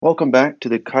Welcome back to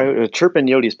the Chirpin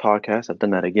Yotes podcast. I've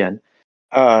done that again.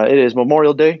 It is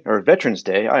Memorial Day or Veterans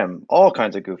Day. I am all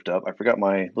kinds of goofed up. I forgot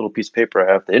my little piece of paper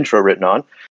I have the intro written on.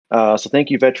 So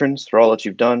thank you, veterans, for all that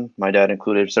you've done. My dad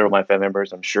included several of my family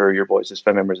members. I'm sure your boys'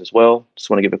 family members as well. Just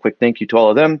want to give a quick thank you to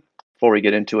all of them. Before we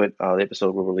get into it, the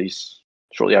episode will release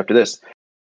shortly after this.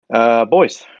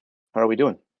 Boys, how are we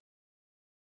doing?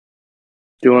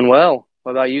 Doing well.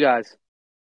 What about you guys?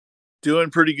 Doing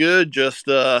pretty good. Just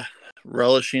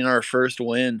relishing our first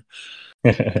win.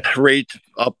 Right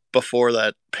up before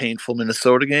that painful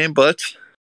Minnesota game, but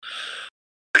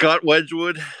Scott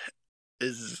Wedgwood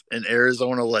is an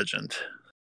Arizona legend.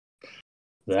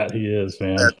 That he is,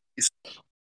 man.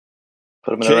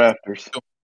 Put him in the Rafters.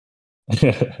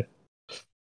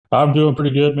 I'm doing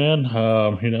pretty good, man.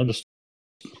 Just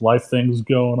life things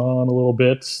going on a little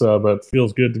bit, but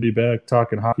feels good to be back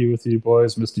talking hockey with you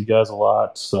boys. Missed you guys a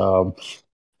lot.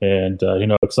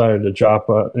 Excited to drop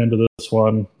into this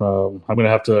one. I'm going to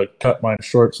have to cut mine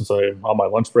short since I'm on my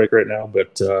lunch break right now,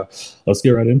 but let's get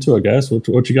right into it, guys.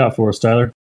 What you got for us,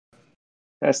 Tyler?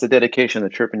 That's the dedication of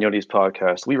the Chirpin Yotes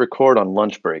podcast. We record on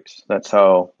lunch breaks. That's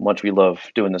how much we love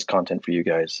doing this content for you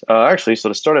guys. So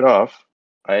to start it off,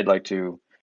 I'd like to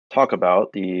talk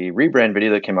about the Rebrand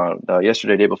video that came out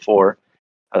yesterday, day before,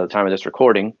 at the time of this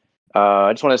recording.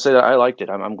 I just want to say that I liked it.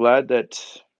 I'm glad that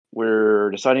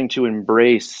we're deciding to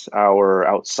embrace our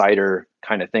outsider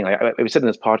kind of thing. We said in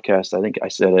this podcast, I think I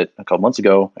said it a couple months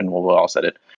ago, and we'll all said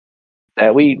it,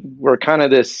 that we were kind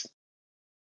of this,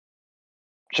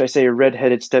 should I say, a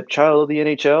redheaded stepchild of the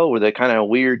NHL. We're the kind of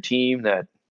weird team that,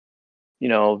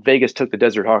 Vegas took the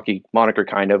desert hockey moniker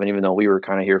kind of, and even though we were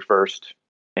kind of here first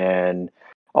and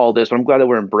all this, but I'm glad that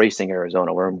we're embracing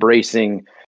Arizona. We're embracing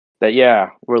that,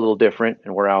 we're a little different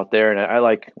and we're out there. And I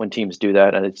like when teams do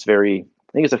that, and I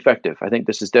think it's effective. I think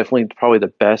this is definitely probably the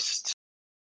best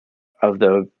of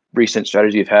the recent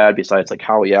strategy we've had, besides like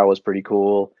Howie was pretty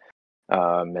cool.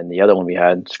 And the other one we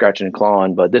had, Scratching and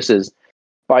Clawing. But this is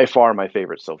by far my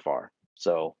favorite so far.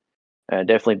 So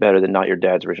definitely better than Not Your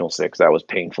Dad's Original Six. That was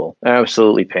painful.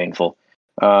 Absolutely painful.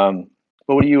 But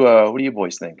what do you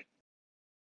boys think?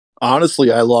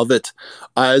 Honestly, I love it.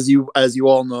 As you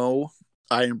all know,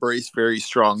 I embrace very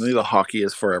strongly the hockey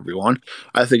is for everyone.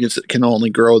 I think it can only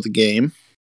grow the game.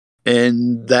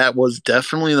 And that was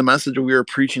definitely the message we were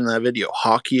preaching in that video.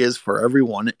 Hockey is for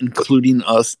everyone, including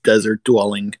us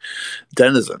desert-dwelling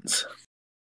denizens.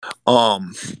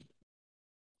 I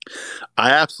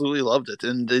absolutely loved it.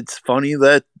 And it's funny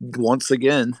that, once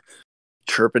again,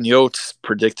 Chirpin Yotes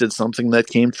predicted something that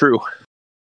came true.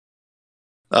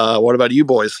 What about you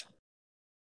boys?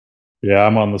 Yeah,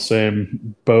 I'm on the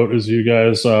same boat as you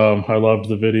guys. I loved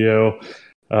the video.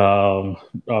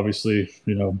 Obviously,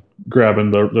 grabbing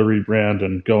the rebrand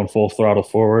and going full throttle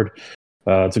forward.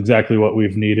 It's exactly what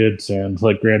we've needed. And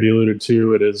like Grandy alluded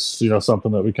to, it is,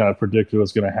 something that we kind of predicted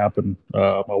was going to happen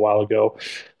a while ago.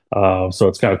 So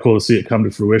it's kind of cool to see it come to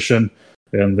fruition.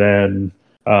 And then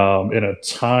in a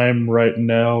time right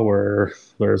now where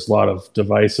there's a lot of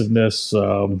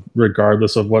divisiveness,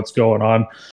 regardless of what's going on,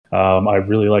 I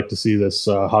really like to see this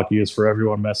hockey is for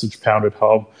everyone message pounded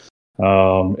home.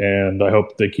 And I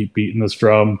hope they keep beating this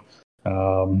drum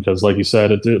because, like you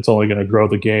said, it's only going to grow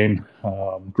the game,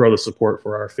 grow the support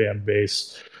for our fan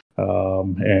base,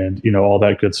 and all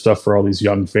that good stuff for all these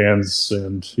young fans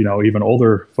and even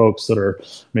older folks that are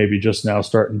maybe just now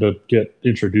starting to get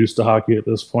introduced to hockey at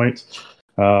this point.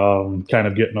 Kind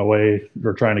of getting away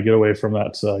or trying to get away from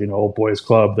that old boys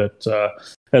club that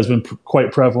has been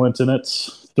quite prevalent in it.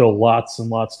 Still lots and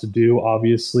lots to do,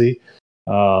 obviously.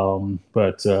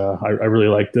 But I really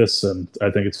like this, and I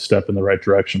think it's a step in the right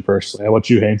direction personally. How about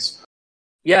you, Haynes?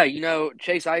 Yeah,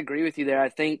 Chase, I agree with you there. I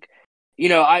think,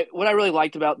 what I really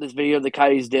liked about this video the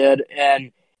Coyotes did,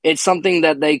 and it's something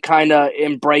that they kind of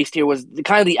embraced here, was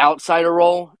kind of the outsider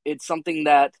role. It's something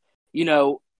that,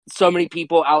 so many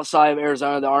people outside of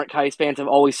Arizona that aren't Coyotes fans have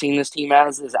always seen this team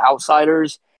as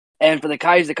outsiders. And for the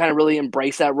Coyotes to kind of really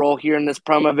embrace that role here in this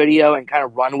promo video and kind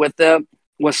of run with it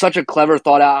was such a clever,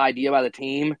 thought-out idea by the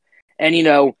team. And,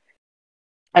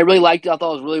 I really liked it. I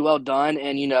thought it was really well done.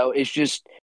 And, it's just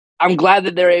 – I'm glad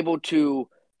that they're able to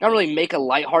not really make a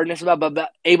lightheartedness about it,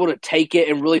 but able to take it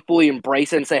and really fully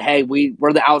embrace it and say, hey,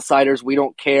 we're the outsiders. We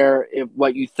don't care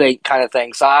what you think kind of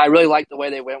thing. So I really liked the way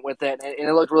they went with it, and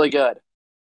it looked really good.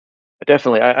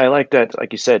 Definitely. I like that,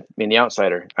 like you said, the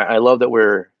outsider. I love that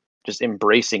we're just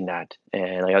embracing that.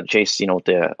 And like Chase, with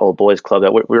the old boys club,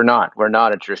 that we're not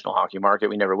a traditional hockey market.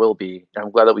 We never will be.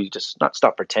 I'm glad that we just not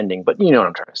stop pretending, but you know what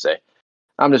I'm trying to say.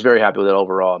 I'm just very happy with it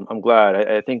overall. I'm glad.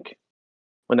 I think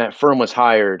when that firm was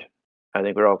hired, I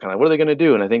think we're all kind of, what are they going to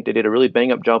do? And I think they did a really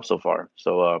bang up job so far.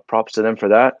 So props to them for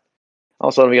that.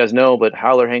 Also, I don't know if you guys know, but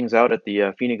Howler hangs out at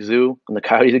the Phoenix Zoo on the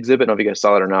Coyotes exhibit. I don't know if you guys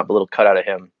saw it or not, but a little cutout of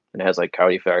him, and it has like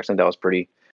Coyote facts. I think that was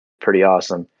pretty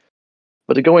awesome.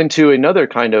 But to go into another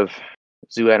kind of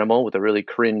zoo animal with a really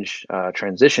cringe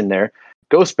transition there,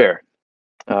 Ghost Bear.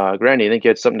 Granny, I think you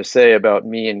had something to say about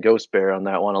me and Ghost Bear on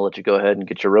that one. I'll let you go ahead and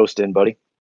get your roast in, buddy.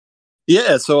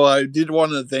 Yeah, so I did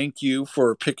want to thank you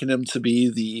for picking him to be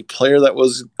the player that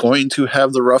was going to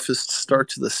have the roughest start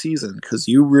to the season, because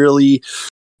you really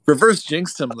reverse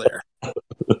jinxed him there.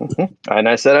 And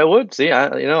I said I would. See,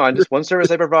 I'm just one service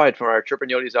I provide for our Chirpin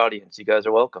Yotes audience. You guys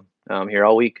are welcome. I'm here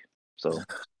all week. So,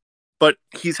 but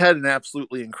he's had an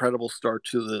absolutely incredible start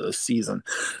to the season.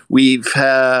 We've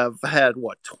had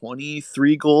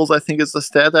 23 goals, I think is the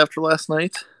stat after last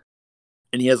night,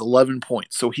 and he has 11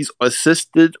 points. So he's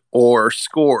assisted or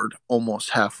scored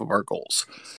almost half of our goals.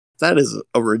 That is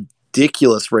a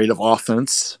ridiculous rate of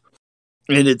offense,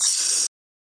 and it's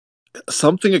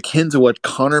something akin to what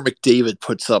Connor McDavid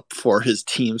puts up for his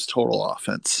team's total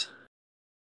offense.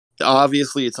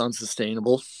 Obviously, it's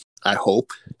unsustainable, I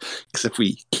hope, because if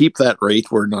we keep that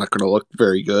rate, we're not going to look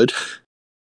very good.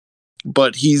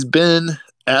 But he's been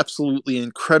absolutely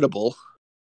incredible,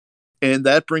 and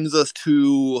that brings us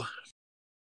to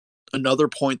another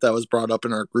point that was brought up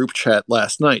in our group chat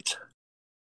last night.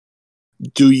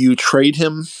 Do you trade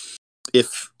him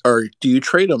if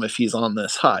he's on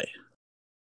this high?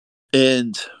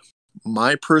 And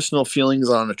my personal feelings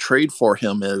on a trade for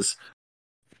him is,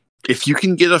 if you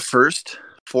can get a first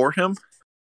for him,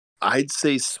 I'd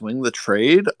say swing the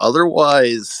trade.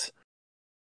 Otherwise,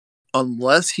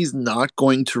 unless he's not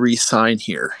going to re-sign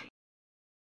here,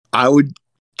 I would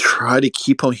try to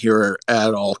keep him here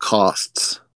at all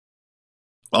costs.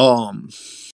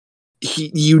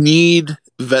 You need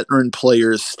veteran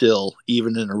players still,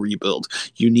 even in a rebuild.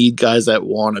 You need guys that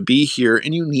want to be here,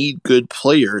 and you need good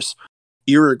players,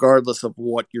 irregardless of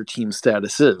what your team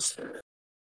status is.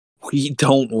 We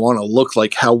don't want to look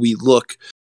like how we look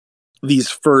these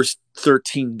first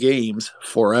 13 games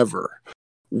forever.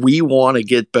 We want to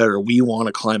get better. We want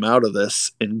to climb out of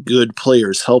this, and good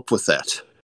players help with that.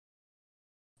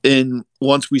 And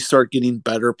once we start getting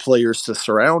better players to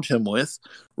surround him with,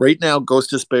 right now,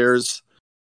 Ghost Despair's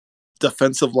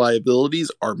defensive liabilities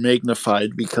are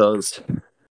magnified because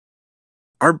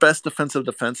our best defensive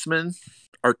defensemen,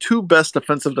 our two best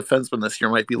defensive defensemen this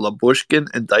year might be Labushkin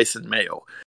and Dyson Mayo.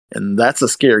 And that's a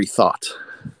scary thought.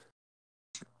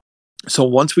 So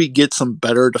once we get some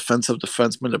better defensive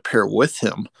defensemen to pair with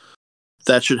him,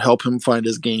 that should help him find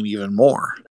his game even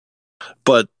more.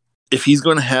 But if he's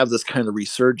going to have this kind of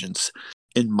resurgence,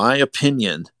 in my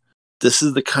opinion, this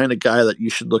is the kind of guy that you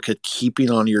should look at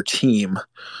keeping on your team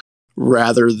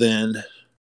rather than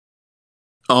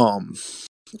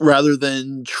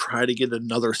try to get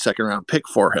another second round pick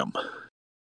for him.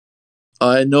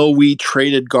 I know we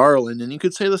traded Garland, and you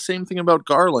could say the same thing about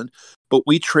Garland, but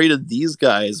we traded these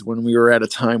guys when we were at a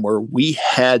time where we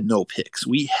had no picks.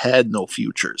 We had no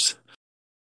futures.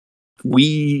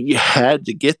 We had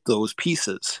to get those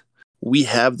pieces. We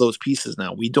have those pieces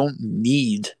now. We don't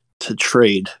need to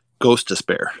trade Ghost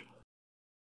Despair.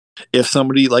 If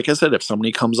somebody, like I said, if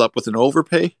somebody comes up with an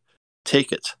overpay,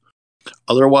 take it.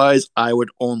 Otherwise, I would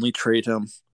only trade him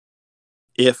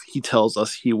if he tells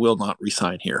us he will not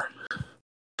resign here.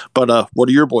 But what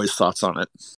are your boys' thoughts on it?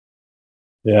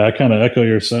 Yeah, I kind of echo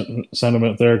your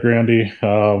sentiment there, Grandy.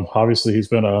 Obviously, he's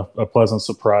been a pleasant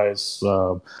surprise,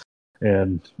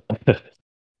 and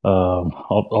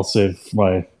I'll save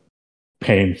my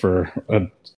pain for a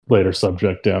later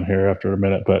subject down here after a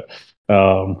minute. But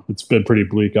it's been pretty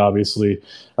bleak, obviously.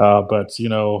 But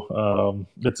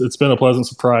it's been a pleasant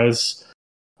surprise.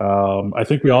 I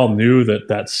think we all knew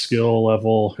that skill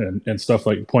level and stuff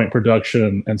like point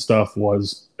production and stuff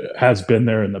has been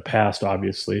there in the past.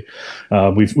 Obviously,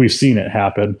 we've seen it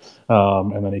happen,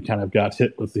 and then he kind of got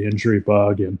hit with the injury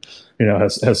bug, and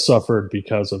has suffered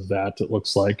because of that. It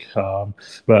looks like,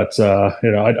 but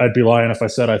I'd be lying if I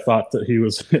said I thought that he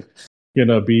was going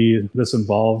to be this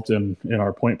involved in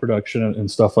our point production and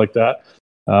stuff like that.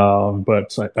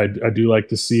 But I do like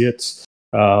to see it,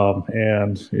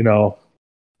 and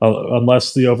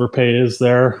unless the overpay is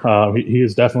there, he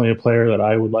is definitely a player that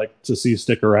I would like to see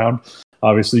stick around.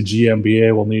 Obviously,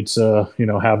 GMBA will need to,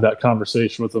 have that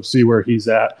conversation with him, see where he's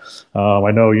at.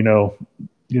 I know,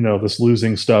 this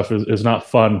losing stuff is not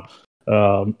fun,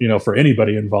 for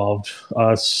anybody involved.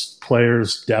 Us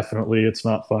players, definitely, it's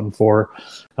not fun for.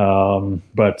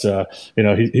 But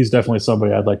he's definitely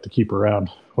somebody I'd like to keep around.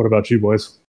 What about you,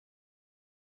 boys?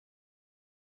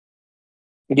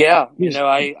 Yeah,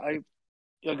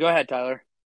 Yeah, go ahead, Tyler.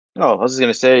 Oh, I was just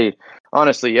gonna say,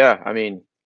 honestly, yeah. I mean,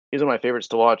 he's one of my favorites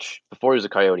to watch before he was a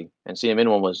Coyote, and seeing him in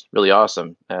one was really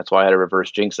awesome. That's why I had to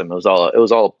reverse jinx him. It was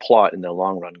all a plot in the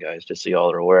long run, guys. Just so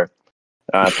y'all are aware.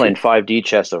 Playing 5D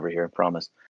chess over here, promise.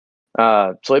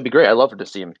 So it'd be great. I'd love to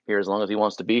see him here as long as he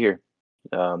wants to be here.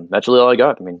 That's really all I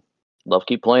got. I mean, love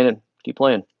keep playing and keep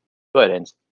playing. Go ahead,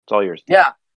 Hens. It's all yours.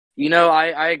 Yeah.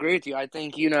 I agree with you. I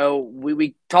think,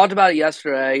 we talked about it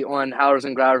yesterday on Howlers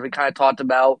and Growlers. We kind of talked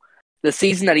about the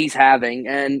season that he's having.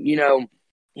 And,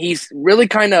 he's really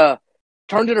kind of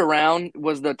turned it around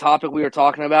was the topic we were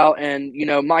talking about. And,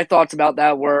 my thoughts about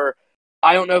that were,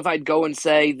 I don't know if I'd go and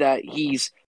say that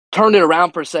he's turned it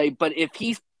around per se, but if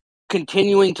he's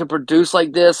continuing to produce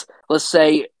like this, let's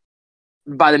say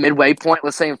by the midway point,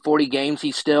 let's say in 40 games,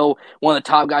 he's still one of the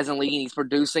top guys in the league and he's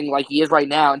producing like he is right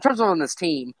now in terms of on this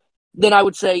team, then I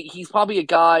would say he's probably a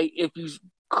guy, if you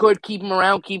could keep him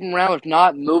around, keep him around. If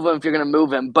not, move him if you're going to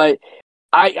move him. But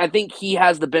I think he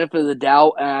has the benefit of the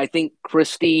doubt. And I think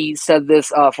Christy said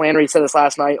this, Flannery said this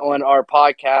last night on our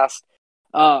podcast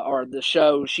or the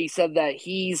show. She said that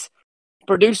he's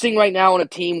producing right now on a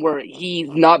team where he's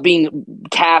not being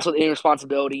tasked with any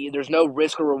responsibility. There's no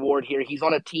risk or reward here. He's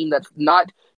on a team that's not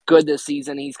good this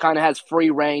season. He's kind of has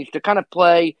free range to kind of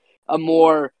play a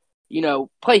more,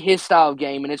 play his style of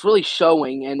game, and it's really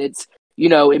showing. And it's,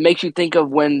 it makes you think of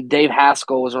when Dave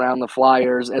Haskell was around the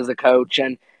Flyers as a coach,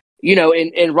 and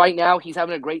and right now he's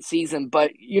having a great season, but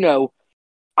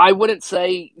I wouldn't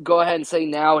say go ahead and say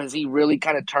now has he really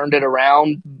kind of turned it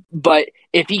around. But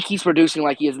if he keeps producing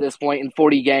like he is at this point in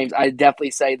 40 games, I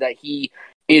definitely say that he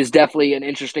is definitely an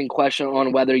interesting question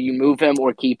on whether you move him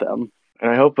or keep him. And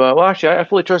I hope. Well, actually, I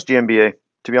fully trust the NBA.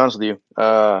 To be honest with you,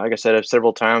 like I said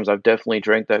several times, I've definitely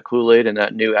drank that Kool-Aid, and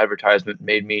that new advertisement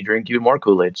made me drink even more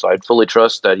Kool-Aid. So I'd fully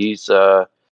trust that he's going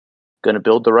to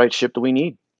build the right ship that we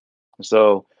need.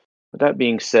 So, with that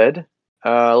being said,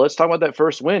 let's talk about that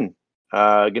first win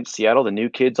against Seattle. The new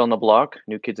kids on the block,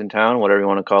 new kids in town, whatever you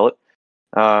want to call it.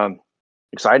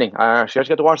 Exciting. I just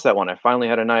got to watch that one. I finally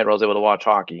had a night where I was able to watch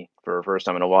hockey for the first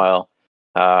time in a while.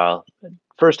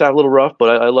 First half a little rough,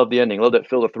 but I love the ending. Love that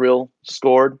Phil the Thrill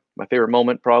scored. My favorite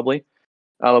moment, probably.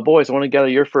 But boys, I want to gather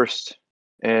your first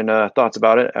and thoughts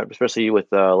about it, especially with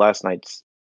last night's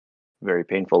very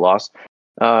painful loss.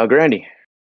 Grandy,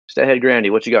 Stathead Grandy,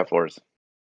 what you got for us?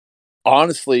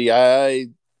 Honestly, I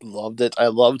loved it. I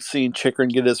loved seeing Chirpin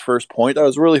get his first point. I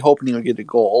was really hoping he would get a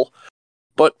goal,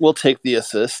 but we'll take the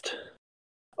assist.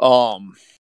 But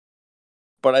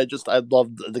I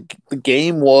loved the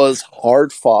game was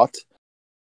hard fought.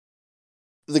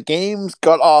 The game's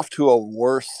got off to a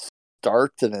worse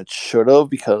start than it should have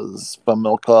because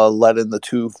Vamilka let in the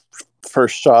two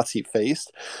first shots he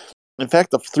faced. In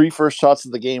fact, the three first shots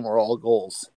of the game were all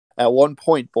goals. At one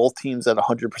point, both teams at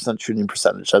 100% shooting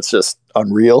percentage. That's just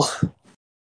unreal.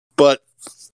 But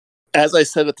as I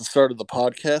said at the start of the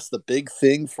podcast, the big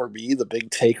thing for me, the big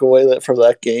takeaway for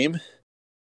that game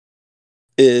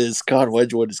is Scott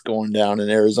Wedgwood is going down in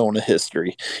Arizona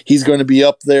history. He's going to be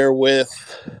up there with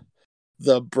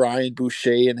the Brian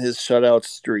Boucher and his shutout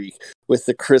streak, with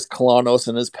the Chris Kalanos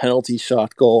and his penalty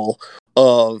shot goal,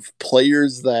 of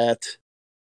players that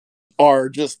are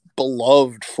just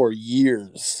beloved for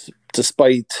years,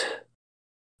 despite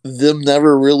them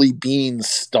never really being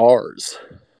stars.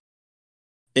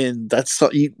 And that's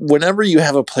whenever you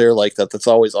have a player like that, that's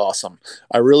always awesome.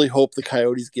 I really hope the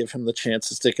Coyotes give him the chance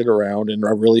to stick it around, and I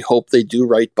really hope they do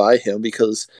right by him,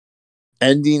 because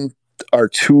ending our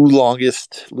two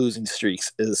longest losing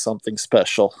streaks is something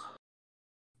special.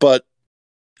 But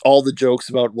all the jokes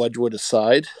about Wedgwood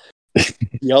aside,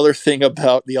 the other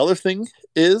thing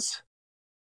is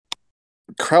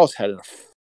Krause had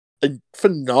a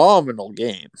phenomenal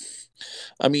game.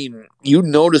 I mean, you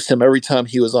noticed him every time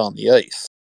he was on the ice.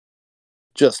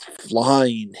 Just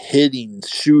flying, hitting,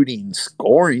 shooting,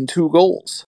 scoring 2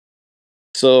 goals.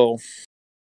 So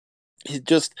it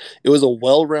was a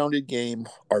well-rounded game,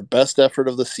 our best effort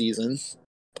of the season.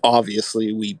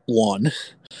 Obviously, we won.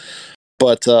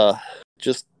 But it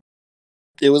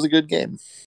was a good game.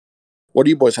 What do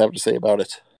you boys have to say about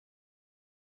it?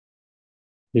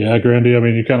 Yeah, Grandy, I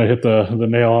mean, you kind of hit the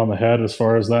nail on the head as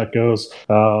far as that goes.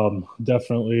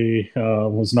 Definitely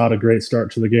was not a great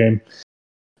start to the game.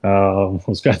 It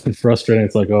was kind of frustrating.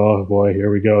 It's like, oh boy,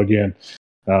 here we go again.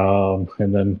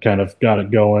 And then kind of got it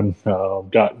going,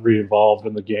 got re-involved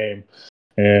in the game.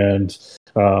 And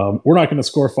we're not going to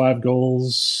score 5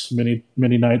 goals many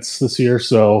nights this year,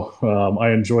 so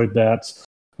I enjoyed that.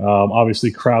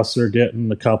 Obviously, Krauser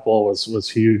getting a couple was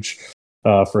huge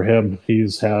for him.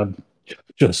 He's had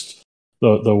just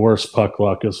the worst puck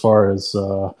luck as far as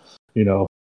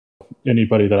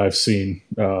anybody that I've seen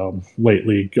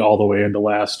lately, all the way into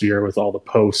last year with all the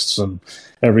posts and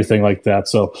everything like that.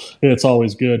 So it's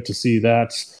always good to see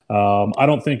that. I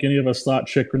don't think any of us thought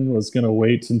Chirpin was going to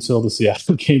wait until the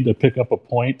Seattle game to pick up a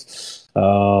point.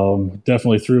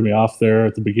 Definitely threw me off there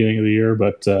at the beginning of the year,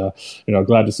 but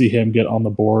glad to see him get on the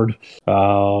board.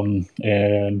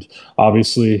 And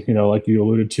obviously, like you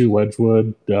alluded to,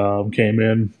 Wedgwood came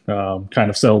in, kind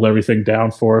of settled everything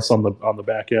down for us on the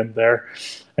back end there,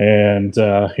 and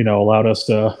allowed us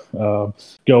to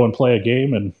go and play a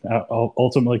game and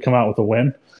ultimately come out with a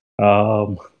win.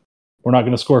 We're not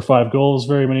going to score 5 goals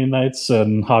very many nights,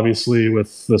 and obviously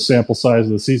with the sample size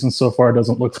of the season so far, it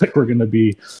doesn't look like we're going to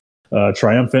be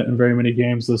triumphant in very many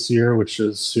games this year, which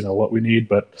is what we need.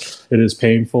 But it is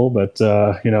painful. But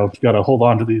got to hold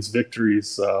on to these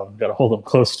victories. Got to hold them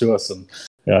close to us and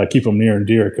keep them near and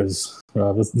dear, because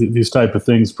these type of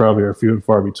things probably are few and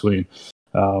far between.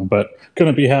 But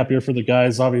couldn't be happier for the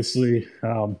guys. Obviously,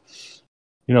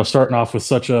 starting off with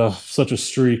such a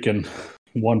streak and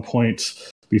 1 point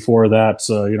before that,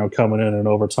 coming in an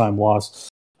overtime loss,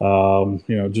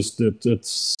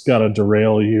 it's got to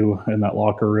derail you in that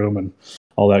locker room and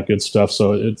all that good stuff.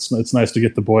 So it's nice to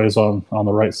get the boys on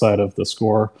the right side of the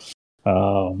score,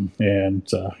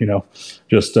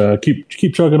 just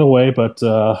keep chugging away. But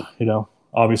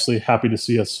obviously happy to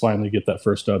see us finally get that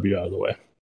first W out of the way.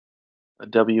 A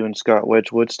W in Scott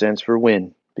Wedgwood stands for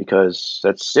win, because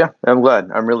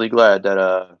I'm really glad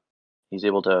that he's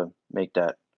able to make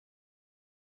that.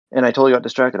 And I totally got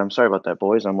distracted. I'm sorry about that,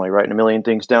 boys. I'm like writing a million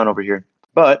things down over here.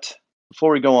 But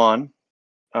before we go on,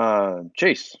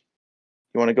 Chase,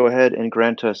 you want to go ahead and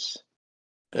grant us?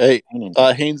 Hey,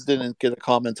 Haynes didn't get a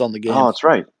comment on the game. Oh, that's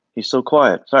right. He's so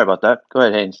quiet. Sorry about that. Go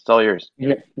ahead, Haynes. It's all yours.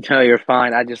 No, you're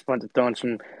fine. I just wanted to throw in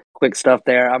some quick stuff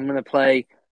there. I'm going to play,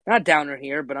 not downer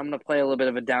here, but I'm going to play a little bit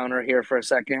of a downer here for a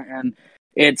second. And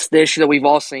it's the issue that we've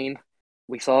all seen.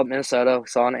 We saw it in Minnesota. We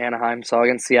saw it in Anaheim. Saw it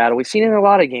against Seattle. We've seen it in a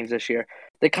lot of games this year.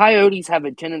 The Coyotes have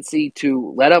a tendency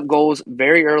to let up goals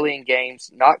very early in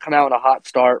games, not come out in a hot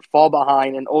start, fall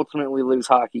behind, and ultimately lose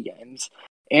hockey games.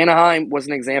 Anaheim was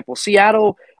an example.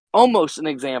 Seattle, almost an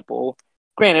example.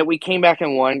 Granted, we came back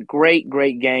and won. Great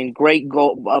game. Great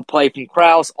goal play from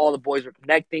Krause. All the boys were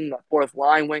connecting. The fourth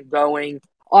line went going.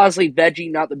 Honestly,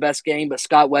 Veggie, not the best game, but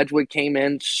Scott Wedgwood came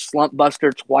in, slump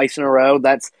buster twice in a row.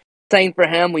 That's same for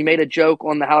him. We made a joke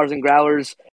on the Howlers and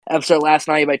Growlers episode last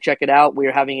night. If I check it out, we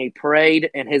were having a parade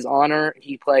in his honor.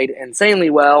 He played insanely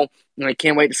well, and I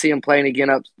can't wait to see him playing again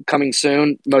upcoming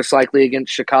soon, most likely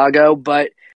against Chicago. But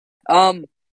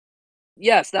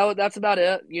yes, that's about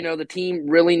it. The team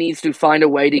really needs to find a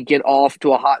way to get off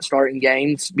to a hot start in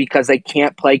games, because they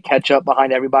can't play catch up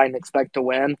behind everybody and expect to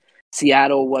win.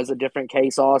 Seattle was a different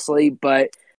case, honestly,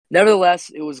 but nevertheless,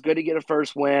 it was good to get a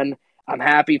first win. I'm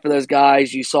happy for those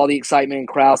guys. You saw the excitement in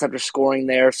Krause after scoring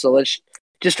there, so let's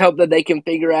just hope that they can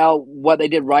figure out what they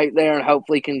did right there and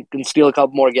hopefully can steal a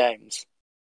couple more games.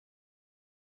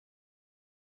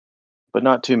 But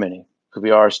not too many, because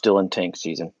we are still in tank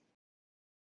season.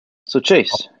 So,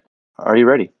 Chase, are you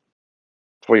ready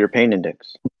for your pain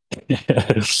index?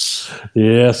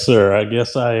 Yes, sir. I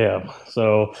guess I am.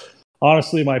 So,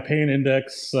 honestly, my pain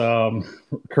index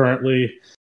currently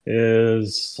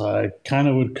is, I kind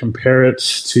of would compare it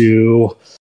to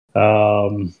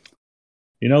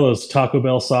those Taco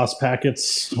Bell sauce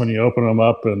packets when you open them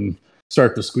up and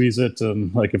start to squeeze it,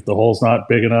 and like if the hole's not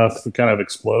big enough, it kind of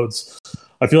explodes.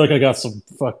 I feel like I got some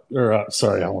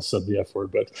sorry, I almost said the F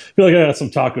word, but I feel like I got some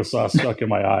taco sauce stuck in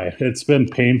my eye. It's been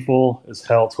painful as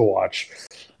hell to watch.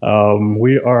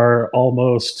 We are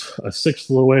almost a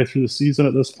sixth of the way through the season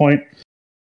at this point,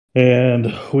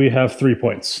 and we have 3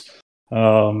 points. We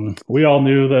all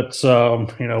knew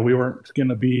that we weren't going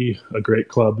to be a great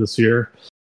club this year.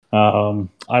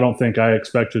 I don't think I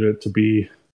expected it to be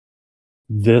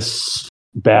this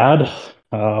bad,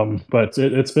 but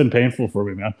it's been painful for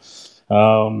me, man.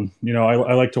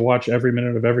 I like to watch every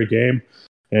minute of every game,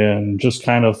 and just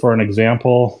kind of for an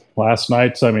example, last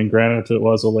night, granted it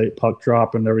was a late puck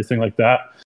drop and everything like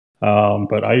that,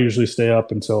 but I usually stay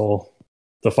up until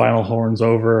the final horn's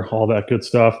over, all that good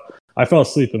stuff. I fell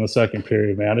asleep in the second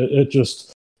period, man.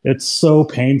 It's so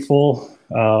painful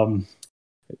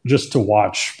just to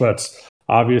watch. But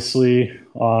obviously,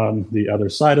 on the other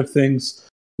side of things,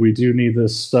 we do need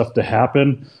this stuff to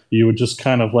happen. You would just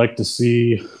kind of like to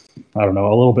see, I don't know,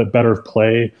 a little bit better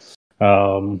play,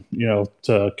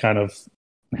 to kind of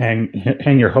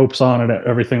hang your hopes on and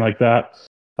everything like that.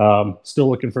 Still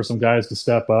looking for some guys to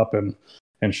step up and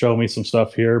show me some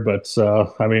stuff here. But,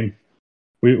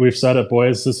 we've said it,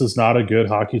 boys. This is not a good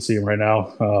hockey team right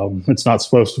now. It's not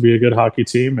supposed to be a good hockey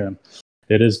team, and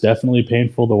it is definitely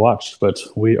painful to watch, but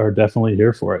we are definitely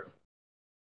here for it.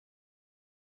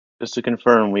 Just to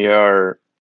confirm, we are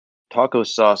taco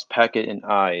sauce packet and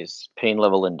eyes pain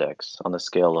level index on the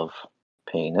scale of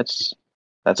pain. That's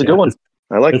a good one.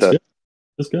 I like that. Good.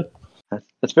 It's good.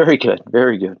 That's very good.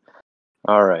 Very good.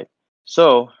 All right.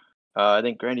 So I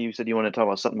think Grandy, you said you want to talk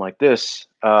about something like this.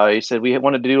 You said we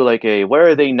wanted to do like a "Where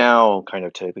are they now?" kind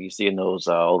of tape. You see in those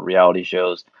old reality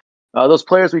shows. Those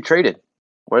players we traded,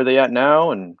 where are they at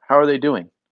now, and how are they doing?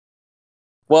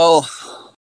 Well,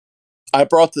 I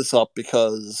brought this up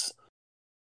because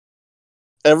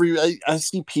I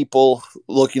see people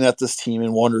looking at this team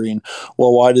and wondering,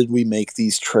 well, why did we make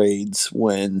these trades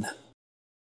when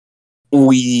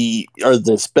we are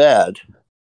this bad?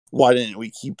 Why didn't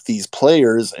we keep these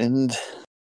players? And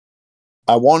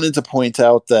I wanted to point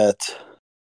out that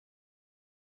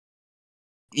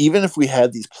even if we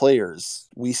had these players,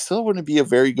 we still wouldn't be a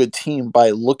very good team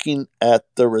by looking at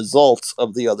the results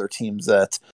of the other teams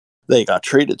that they got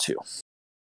traded to.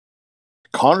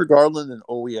 Connor Garland and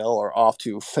OEL are off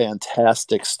to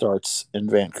fantastic starts in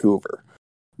Vancouver.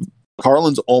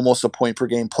 Garland's almost a point per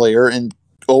game player, and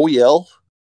OEL,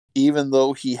 even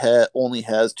though he only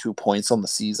has 2 points on the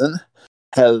season,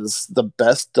 has the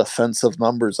best defensive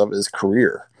numbers of his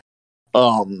career.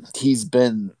 He's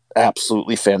been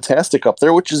absolutely fantastic up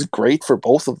there, which is great for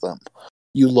both of them.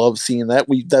 You love seeing that.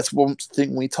 That's one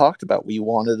thing we talked about. We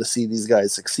wanted to see these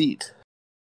guys succeed.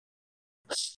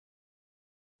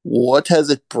 What has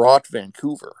it brought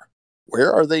Vancouver?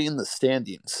 Where are they in the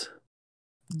standings?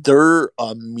 They're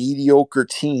a mediocre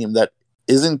team that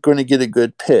isn't going to get a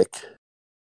good pick,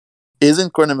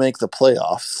 isn't going to make the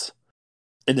playoffs,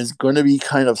 and is going to be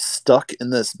kind of stuck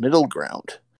in this middle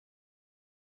ground.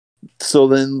 So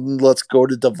then let's go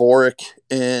to Dvorak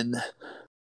in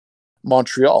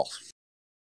Montreal.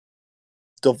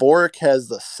 Dvorak has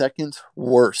the second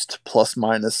worst plus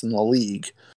minus in the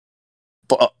league,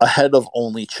 but ahead of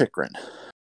only Chirpin.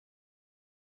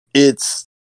 He's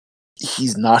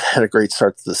not had a great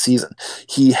start to the season.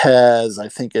 He has, I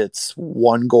think it's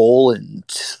 1 goal and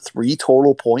 3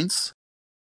 total points.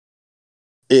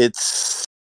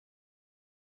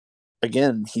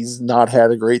 Again, he's not had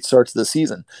a great start to the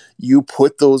season. You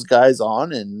put those guys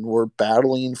on and we're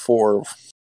battling for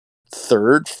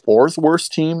third, fourth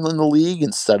worst team in the league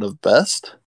instead of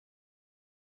best.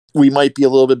 We might be a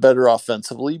little bit better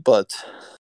offensively, but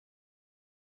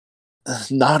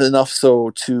not enough so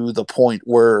to the point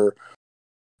where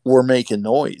we're making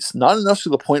noise. Not enough to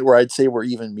the point where I'd say we're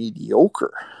even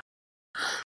mediocre.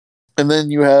 And then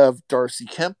you have Darcy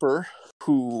Kemper,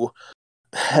 who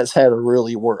has had a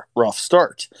really rough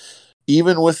start.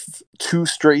 Even with 2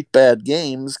 straight bad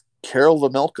games, Karel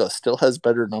Vejmelka still has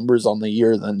better numbers on the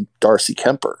year than Darcy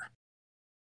Kemper.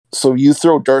 So you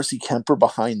throw Darcy Kemper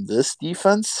behind this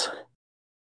defense,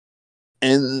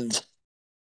 and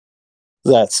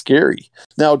that's scary.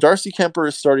 Now, Darcy Kemper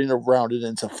is starting to round it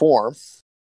into form,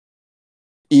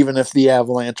 even if the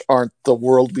Avalanche aren't the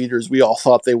world beaters we all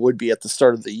thought they would be at the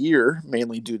start of the year,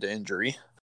 mainly due to injury.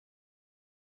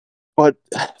 But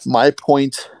my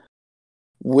point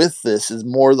with this is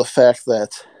more the fact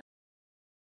that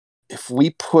if we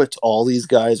put all these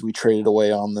guys we traded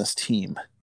away on this team,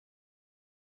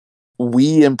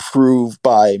 we improve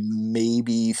by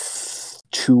maybe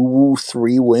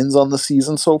 2-3 wins on the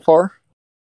season so far.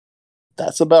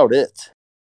 That's about it.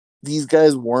 These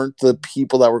guys weren't the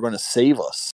people that were going to save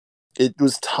us. It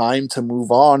was time to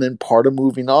move on, and part of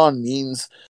moving on means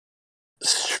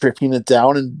stripping it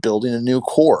down and building a new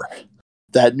core.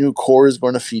 That new core is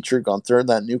going to feature Gunther, and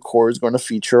that new core is going to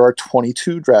feature our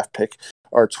 22 draft pick,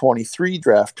 our 23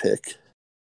 draft pick.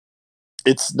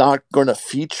 It's not going to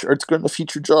feature, or it's going to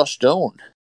feature Josh Doan.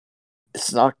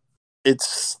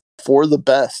 It's for the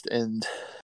best, and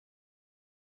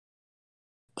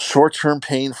short-term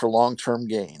pain for long-term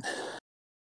gain.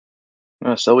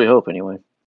 So we hope, anyway.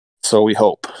 So we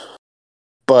hope.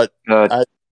 But I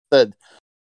said,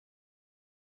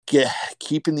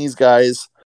 keeping these guys,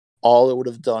 all it would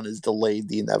have done is delayed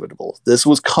the inevitable. This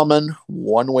was coming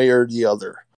one way or the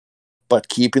other. But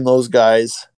keeping those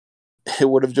guys, it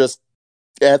would have just,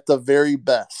 at the very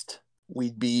best,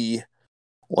 we'd be,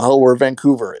 well, where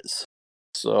Vancouver is.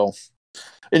 So,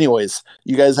 anyways,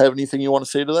 you guys have anything you want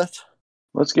to say to that?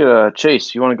 Let's get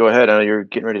Chase. You want to go ahead? I know you're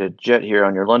getting ready to jet here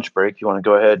on your lunch break. You want to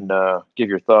go ahead and give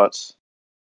your thoughts?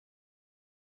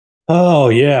 Oh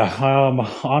yeah.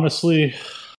 Honestly,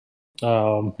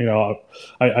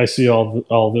 I see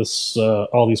all these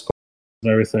questions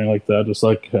and everything like that, just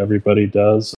like everybody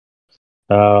does.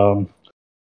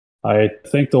 I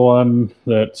think the one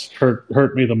that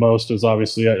hurt me the most is,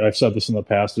 obviously, I've said this in the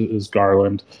past, is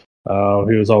Garland.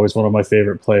 He was always one of my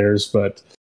favorite players, but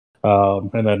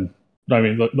and then I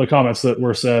mean the comments that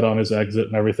were said on his exit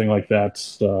and everything like that,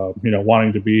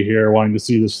 wanting to be here, wanting to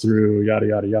see this through, yada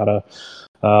yada yada,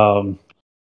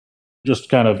 just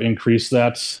kind of increase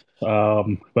that.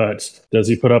 But does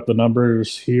he put up the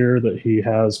numbers here that he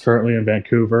has currently in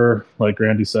Vancouver? Like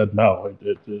Randy said, no,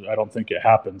 I don't think it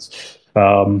happens.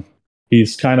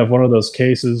 He's kind of one of those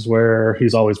cases where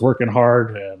he's always working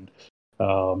hard and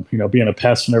being a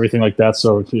pest and everything like that.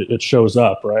 So it shows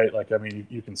up, right? Like, I mean,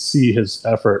 you can see his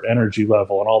effort, energy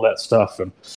level, and all that stuff.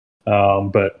 And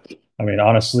but I mean,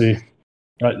 honestly,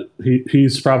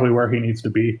 he's probably where he needs to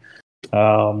be.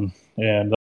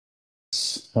 And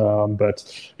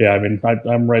but yeah, I mean,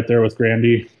 I'm right there with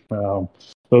Grandy.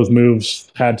 Those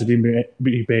moves had to be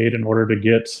made in order to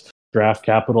get draft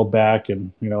capital back,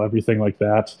 and everything like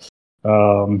that.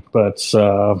 But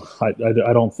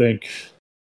I don't think.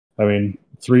 I mean,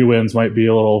 3 wins might be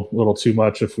a little too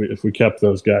much if we kept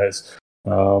those guys.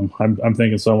 I'm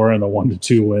thinking somewhere in the 1 to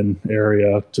 2 win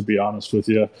area, to be honest with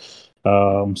you.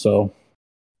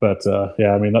 But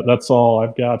yeah, I mean that's all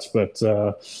I've got. But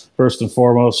first and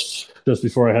foremost, just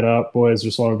before I head out, boys,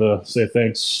 just wanted to say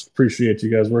thanks. Appreciate you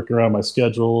guys working around my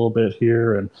schedule a little bit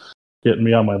here and getting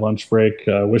me on my lunch break.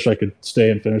 Wish I could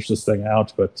stay and finish this thing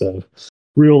out, but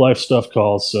real life stuff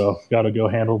calls, so got to go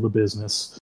handle the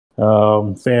business.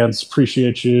 Fans,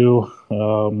 appreciate you.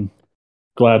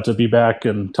 Glad to be back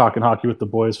and talking hockey with the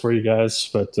boys for you guys.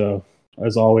 But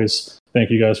as always, thank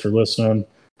you guys for listening.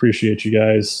 Appreciate you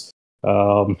guys.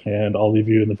 And I'll leave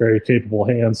you in the very capable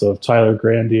hands of Tyler,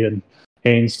 Grandy, and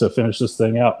Haynes to finish this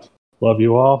thing out. Love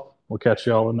you all. We'll catch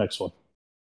you all in the next one.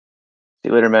 See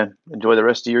you later, man. Enjoy the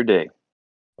rest of your day.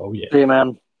 Oh, yeah. See you,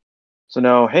 man. So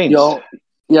now, Haynes. You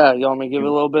want me to give it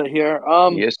a little bit here?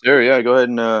 Yes, sir. Yeah, go ahead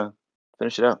and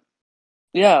finish it out.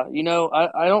 Yeah,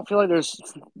 I don't feel like there's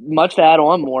much to add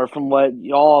on more from what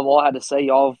y'all have all had to say.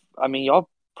 Y'all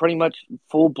pretty much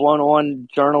full blown on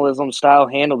journalism style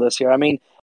handle this here. I mean,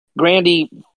 Grandy,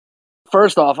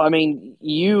 first off, I mean,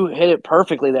 you hit it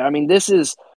perfectly there. I mean, this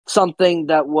is something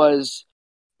that was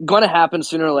going to happen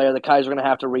sooner or later. The Kai's are going to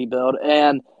have to rebuild.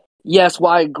 And yes,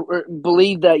 why I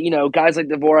believe that, guys like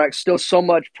Dvorak, still so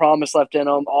much promise left in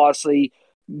them. Honestly,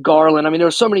 Garland. I mean, there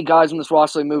were so many guys in this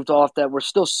roster that moved off that were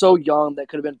still so young that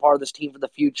could have been part of this team for the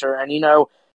future. And,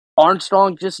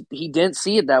 Armstrong he didn't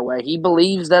see it that way. He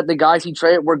believes that the guys he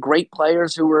traded were great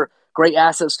players who were great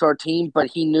assets to our team, but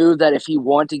he knew that if he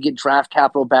wanted to get draft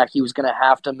capital back, he was going to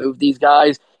have to move these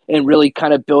guys and really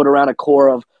kind of build around a core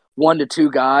of 1 to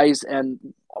 2 guys. And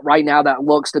right now that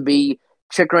looks to be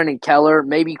Chikrin and Keller,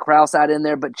 maybe Krause out in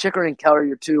there, but Chikrin and Keller are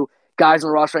your 2 guys on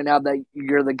the roster right now that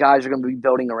you're the guys you're going to be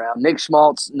building around. Nick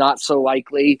Schmaltz, not so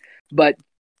likely, but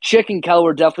Chick and Keller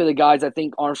were definitely the guys I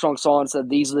think Armstrong saw and said,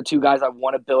 these are the 2 guys I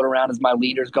want to build around as my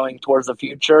leaders going towards the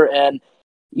future. And,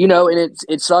 and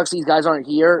it sucks these guys aren't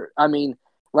here. I mean,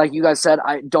 like you guys said,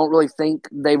 I don't really think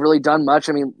they've really done much.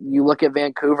 I mean, you look at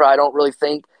Vancouver, I don't really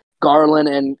think Garland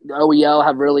and OEL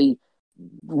have really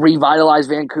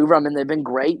revitalized Vancouver. I mean, they've been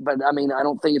great, but I mean, I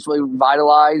don't think it's really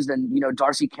revitalized. And,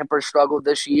 Darcy Kemper struggled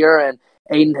this year, and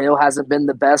Aiden Hill hasn't been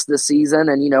the best this season.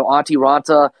 And, Ati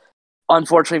Rata,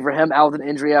 unfortunately for him, out with an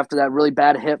injury after that really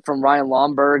bad hit from Ryan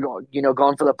Lomberg,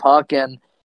 going for the puck. And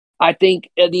I think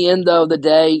at the end of the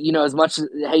day, as much as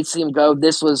I hate to see him go,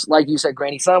 this was, like you said,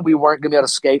 Granny, son, we weren't going to be able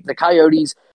to escape. The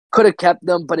Coyotes could have kept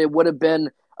them, but it would have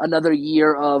been another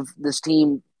year of this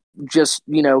team just,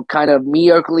 kind of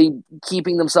mediocrely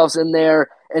keeping themselves in there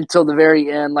until the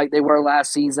very end like they were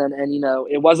last season. And,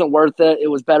 it wasn't worth it. It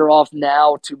was better off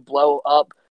now to blow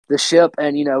up the ship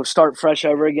and, start fresh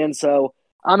over again. So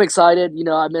I'm excited.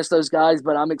 I miss those guys,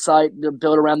 but I'm excited to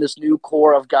build around this new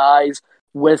core of guys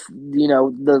with,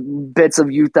 the bits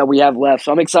of youth that we have left.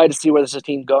 So I'm excited to see where this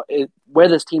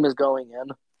team is going in.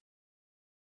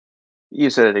 You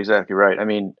said it exactly right. I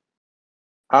mean,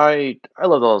 I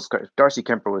love all those guys. Darcy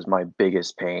Kemper was my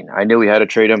biggest pain. I knew we had to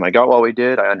trade him. I got what we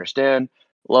did. I understand.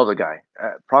 Love the guy.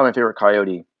 Probably my favorite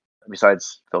Coyote,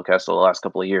 besides Phil Kessel the last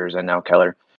couple of years and now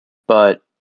Keller. But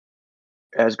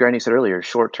as Granny said earlier,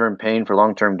 short-term pain for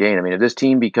long-term gain. I mean, if this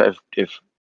team, if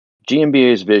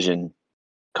GMBA's vision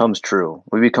comes true,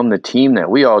 we become the team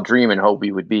that we all dream and hope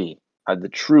we would be, the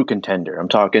true contender. I'm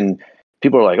talking,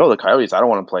 people are like, oh, the Coyotes, I don't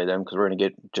want to play them because we're going to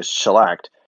get just shellacked.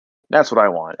 That's what I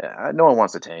want. No one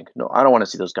wants to tank. No, I don't want to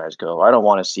see those guys go. I don't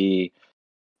want to see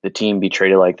the team be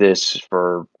traded like this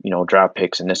for, draft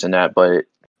picks and this and that. But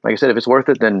like I said, if it's worth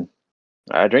it, then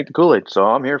I drink the Kool-Aid. So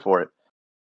I'm here for it.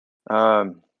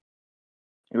 You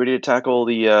ready to tackle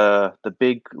the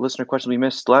big listener question we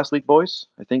missed last week, boys?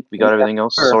 I think we got everything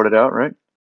else sorted out, right?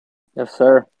 Yes,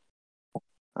 sir.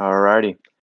 Alrighty.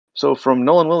 So from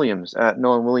Nolan Williams at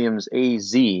Nolan Williams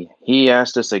AZ, he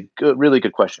asked us a really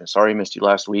good question. Sorry, I missed you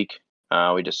last week.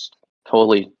 We just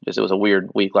it was a weird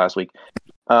week last week.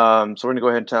 So we're gonna go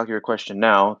ahead and tackle your question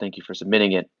now. Thank you for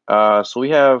submitting it. So we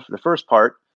have the first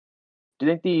part. Do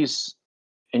you think these,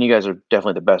 and you guys are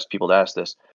definitely the best people to ask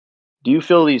this, do you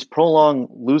feel these prolonged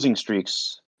losing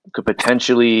streaks could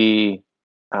potentially,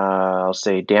 I'll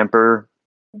say, damper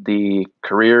the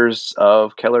careers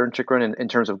of Keller and Chikrin in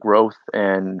terms of growth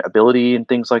and ability and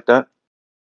things like that?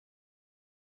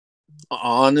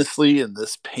 Honestly, and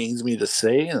this pains me to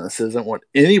say, and this isn't what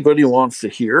anybody wants to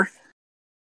hear,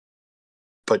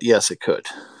 but yes, it could.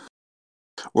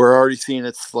 We're already seeing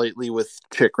it slightly with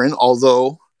Chikrin,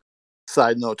 although,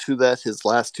 side note to that, his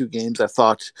last 2 games, I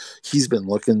thought he's been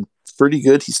looking pretty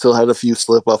good. He still had a few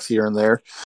slip-ups here and there,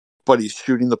 but he's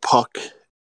shooting the puck.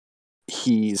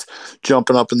 He's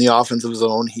jumping up in the offensive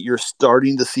zone. You're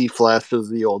starting to see flashes of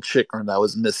the old Chikrin that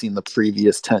was missing the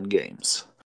previous 10 games.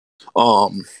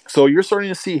 So you're starting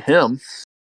to see him,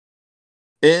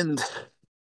 and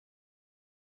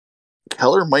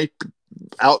Keller might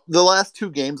out the last 2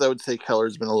 games. I would say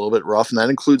Keller's been a little bit rough, and that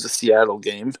includes the Seattle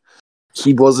game.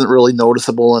 He wasn't really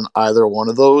noticeable in either one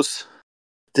of those.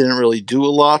 Didn't really do a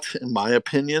lot, in my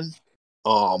opinion.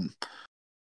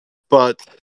 But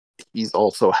he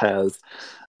also has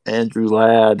Andrew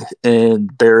Ladd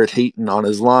and Barrett Hayton on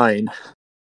his line,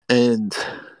 and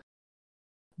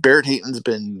Barrett Hayton's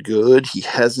been good. He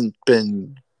hasn't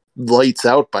been lights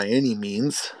out by any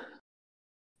means,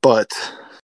 and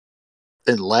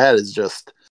Ladd is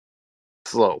just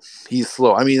slow. He's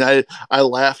slow. I mean, I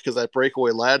laugh because that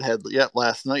breakaway Ladd had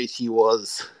last night. He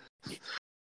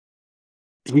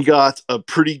got a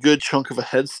pretty good chunk of a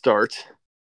head start.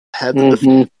 Had the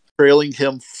defense trailing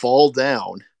him fall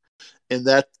down, and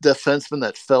that defenseman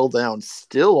that fell down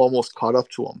still almost caught up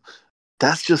to him.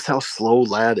 That's just how slow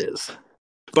Ladd is.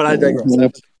 But I digress.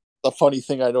 That's a funny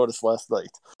thing I noticed last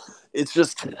night. It's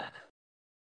just,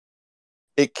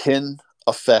 it can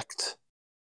affect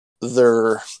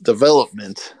their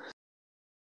development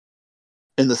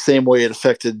in the same way it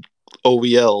affected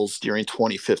OVLs during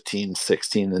 2015,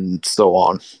 16, and so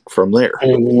on from there.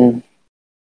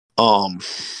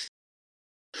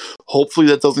 Hopefully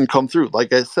that doesn't come through.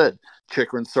 Like I said,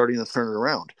 Chikrin's starting to turn it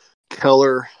around.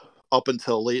 Keller, up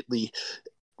until lately,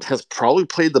 has probably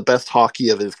played the best hockey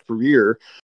of his career,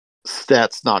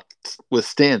 stats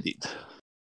notwithstanding.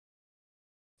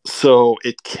 So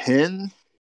it can,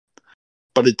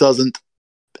 but it doesn't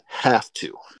have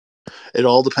to. It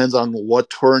all depends on what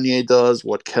Tournier does,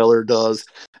 what Keller does,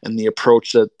 and the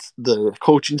approach that the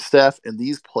coaching staff and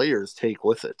these players take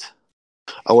with it.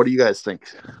 What do you guys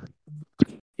think?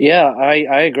 Yeah,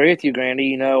 I agree with you, Grandy.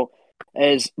 You know,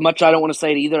 as much I don't want to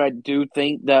say it either, I do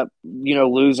think that, you know,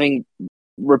 losing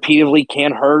repeatedly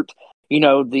can hurt,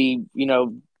 the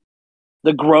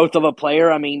growth of a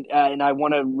player. I mean, and I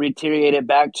want to reiterate it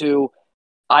back to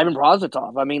Ivan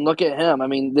Prosvetov. I mean, look at him. I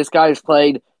mean, this guy has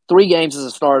played 3 games as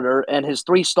a starter, and his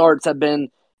 3 starts have been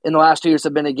in the last 2 years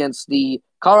have been against the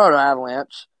Colorado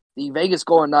Avalanche, the Vegas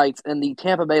Golden Knights, and the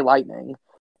Tampa Bay Lightning.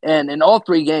 And in all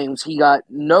 3 games, he got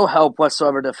no help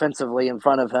whatsoever defensively in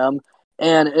front of him.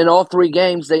 And in all 3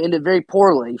 games, they ended very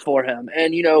poorly for him.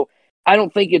 And, I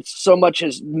don't think it's so much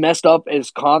as messed up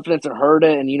his confidence and hurt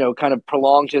it and, kind of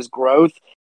prolonged his growth.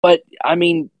 But, I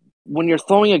mean, when you're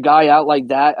throwing a guy out like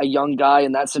that, a young guy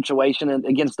in that situation and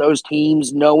against those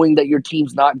teams, knowing that your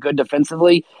team's not good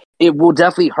defensively, it will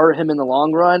definitely hurt him in the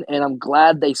long run. And I'm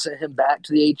glad they sent him back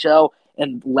to the HL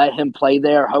and let him play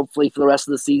there, hopefully for the rest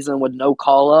of the season with no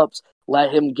call-ups.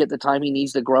 Let him get the time he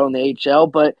needs to grow in the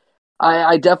HL. But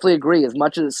I definitely agree. As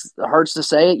much as it hurts to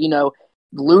say it,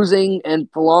 losing and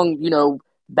prolonged,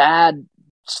 bad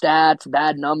stats,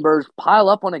 bad numbers pile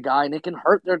up on a guy and it can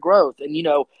hurt their growth.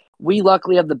 And, we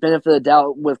luckily have the benefit of the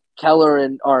doubt with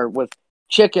with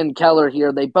Chick and Keller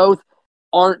here. They both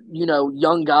aren't,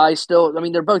 young guys still. I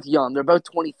mean, they're both young. They're both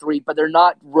 23, but they're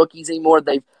not rookies anymore.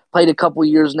 They've played a couple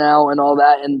years now and all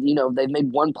that. And, they've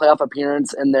made 1 playoff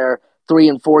appearance in their 3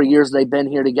 and 4 years they've been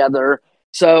here together.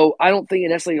 So I don't think it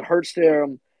necessarily hurts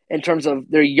them in terms of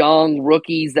their young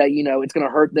rookies that, it's going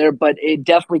to hurt there, but it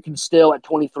definitely can still at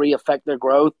 23 affect their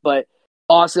growth. But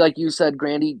honestly, like you said,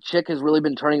 Grandy, Chick has really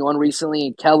been turning on recently,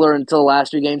 and Keller until the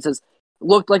last 2 games has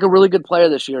looked like a really good player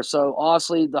this year. So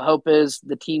honestly, the hope is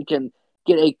the team can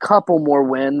get a couple more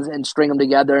wins and string them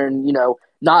together and,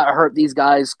 not hurt these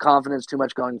guys' confidence too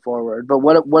much going forward. But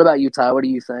what about you, Ty? What do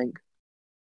you think?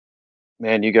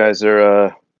 Man, you guys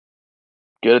are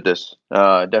good at this.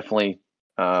 Definitely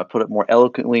put it more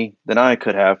eloquently than I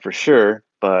could have for sure.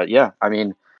 But yeah, I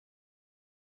mean,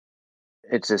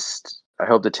 it's just I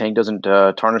hope the tank doesn't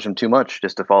tarnish him too much.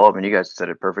 Just to follow up, and you guys said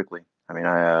it perfectly. I mean,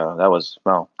 that was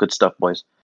good stuff, boys.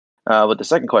 But the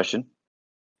second question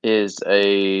is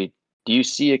do you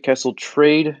see a Kessel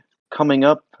trade coming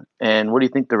up, and what do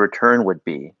you think the return would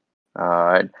be?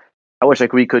 I wish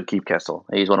we could keep Kessel.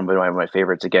 He's one of my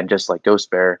favorites again, just like Ghost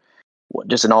Bear,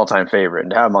 just an all-time favorite.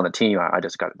 And to have him on the team, I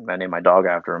named my dog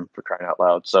after him, for crying out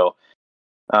loud. So,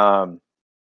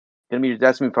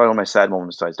 that's probably one of my sad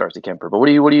moments besides Darcy Kemper. But what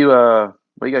do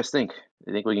you guys think? Do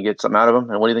you think we can get something out of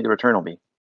him, and what do you think the return will be?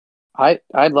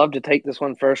 I'd love to take this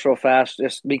one first real fast,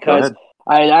 just because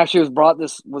I actually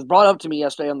was brought up to me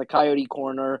yesterday on the Coyote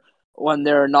Corner on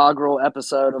their inaugural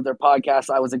episode of their podcast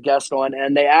I was a guest on,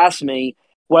 and they asked me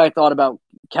what I thought about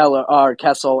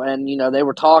Kessel, and they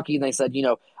were talking. They said,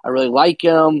 I really like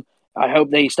him. I hope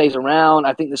that he stays around.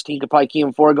 I think this team could probably keep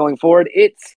him going forward.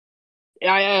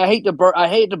 I hate to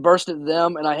burst at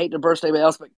them, and I hate to burst at anybody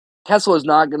else, but Kessel is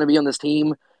not going to be on this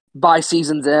team by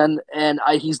season's end, and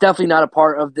he's definitely not a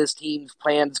part of this team's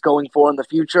plans going forward in the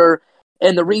future.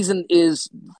 And the reason is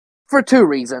for two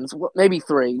reasons, maybe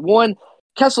three. One,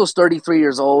 Kessel's 33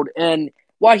 years old, and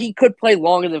while he could play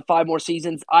longer than 5 more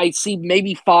seasons, I see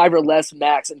maybe 5 or less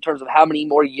max in terms of how many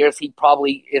more years he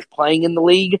probably is playing in the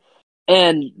league.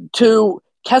 And two,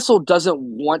 Kessel doesn't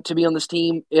want to be on this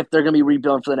team if they're going to be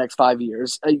rebuilding for the next 5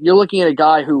 years. You're looking at a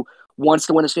guy who wants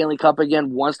to win a Stanley Cup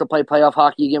again, wants to play playoff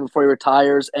hockey again before he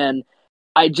retires, and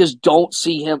I just don't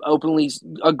see him openly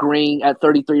agreeing at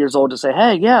 33 years old to say,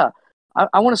 hey, yeah,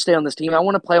 I want to stay on this team. I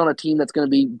want to play on a team that's going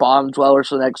to be bottom dwellers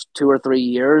for the next 2 or 3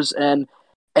 years, and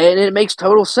it makes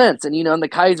total sense. And, and the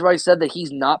Kai's already said that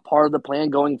he's not part of the plan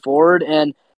going forward,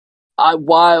 and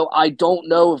while I don't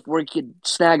know if we could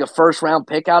snag a first-round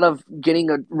pick out of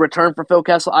getting a return for Phil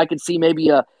Kessel, I could see maybe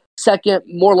a second,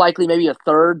 more likely maybe a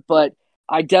third, but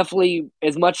I definitely,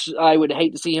 as much as I would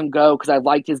hate to see him go because I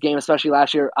liked his game, especially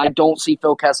last year, I don't see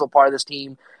Phil Kessel part of this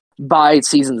team by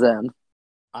season's end.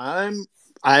 I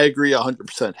agree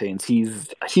 100%, Haynes.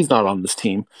 He's not on this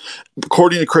team.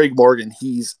 According to Craig Morgan,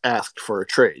 he's asked for a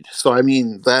trade. So, I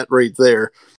mean, that right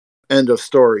there, end of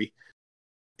story.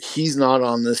 He's not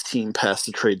on this team past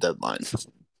the trade deadline.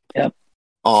 Yep.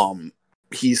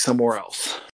 He's somewhere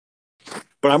else.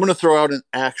 But I'm going to throw out an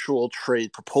actual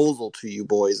trade proposal to you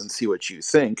boys and see what you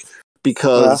think,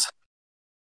 because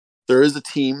there is a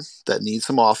team that needs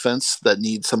some offense, that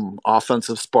needs some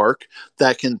offensive spark,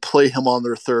 that can play him on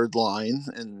their third line,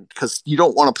 and because you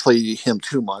don't want to play him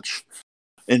too much.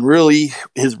 And really,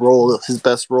 his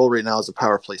best role right now is a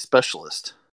power play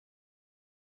specialist.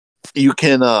 You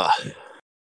can,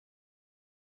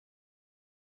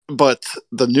 but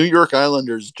the New York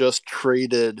Islanders just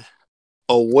traded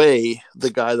away the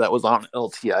guy that was on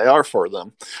LTIR for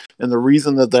them. And the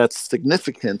reason that that's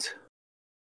significant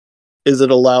is it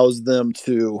allows them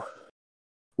to,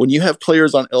 when you have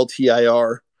players on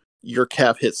LTIR, your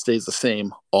cap hit stays the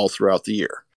same all throughout the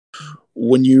year.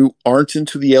 When you aren't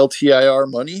into the LTIR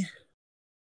money,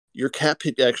 your cap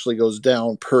hit actually goes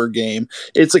down per game.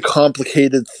 It's a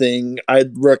complicated thing.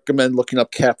 I'd recommend looking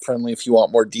up Cap Friendly if you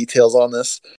want more details on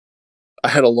this. I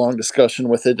had a long discussion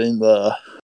with it in the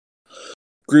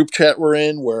group chat we're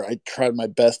in where I tried my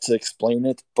best to explain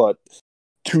it, but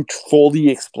to fully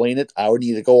explain it, I would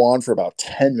need to go on for about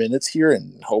 10 minutes here,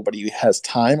 and nobody has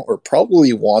time or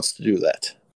probably wants to do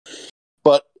that.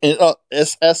 But in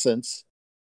essence,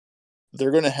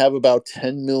 they're going to have about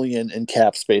 $10 million in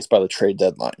cap space by the trade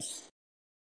deadline.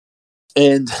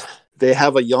 And they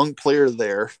have a young player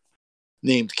there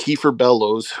named Kiefer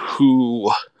Bellows,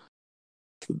 who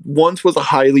once was a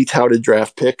highly touted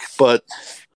draft pick, but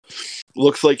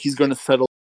looks like he's going to settle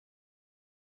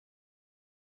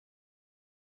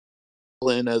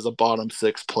in as a bottom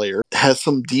 6 player. Has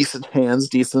some decent hands,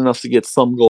 decent enough to get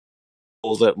some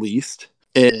goals at least.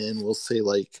 And we'll say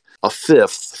like a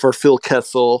 5th for Phil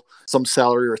Kessel, some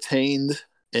salary retained,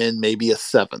 and maybe a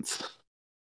 7th.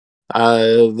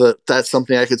 That's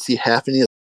something I could see happening.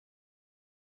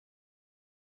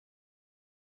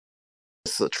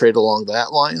 A trade along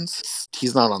that lines.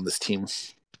 He's not on this team.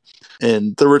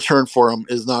 And the return for him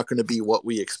is not going to be what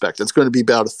we expect. It's going to be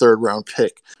about a 3rd round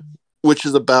pick, which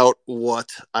is about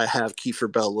what I have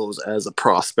Kiefer Bellows as a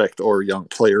prospect or young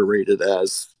player rated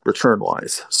as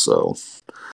return-wise. So,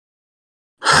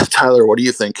 Tyler, what do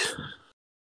you think?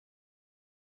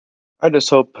 I just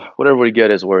hope whatever we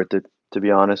get is worth it, to be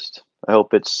honest. I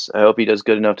hope he does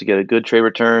good enough to get a good trade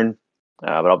return,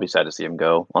 but I'll be sad to see him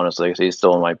go, honestly. He's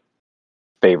still one of my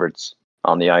favorites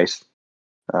on the ice.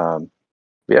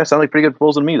 Yeah, sounds like pretty good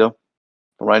proposal to me, though.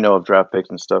 From what I know of draft picks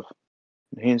and stuff.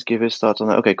 Haynes give his thoughts on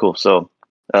that. Okay, cool. So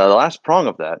the last prong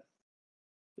of that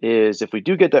is if we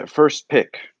do get that first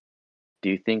pick do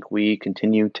you think we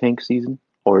continue tank season,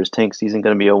 or is tank season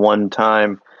going to be a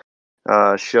one-time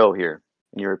show here?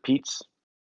 And your repeats?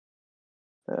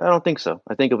 I don't think so.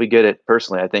 I think if we get it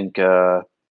personally, I think we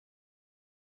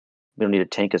don't need to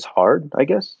tank as hard, I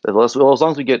guess. As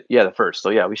long as we get the first. So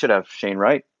yeah, we should have Shane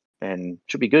Wright and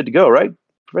should be good to go, right,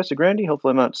 Professor Grandy?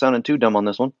 Hopefully I'm not sounding too dumb on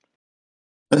this one.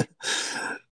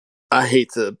 I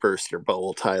hate to burst your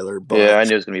bubble, Tyler, but Yeah, I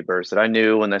knew it was gonna be bursted. I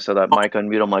knew when I saw that mic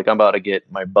unmute, I'm like, I'm about to get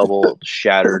my bubble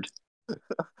shattered.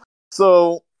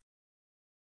 So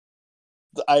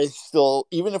I still,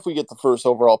 even if we get the first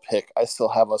overall pick, I still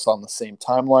have us on the same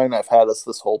timeline I've had us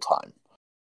this whole time.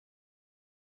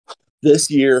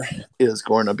 This year is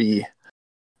going to be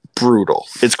brutal.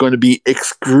 It's going to be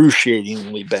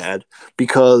excruciatingly bad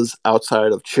because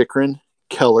outside of Chikrin,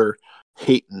 Keller,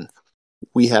 Hayton,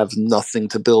 we have nothing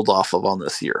to build off of on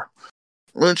this year,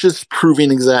 which is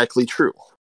proving exactly true.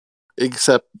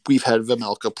 Except we've had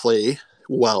Vemelka play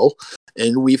well,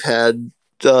 and we've had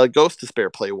Ghost Despair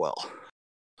play well.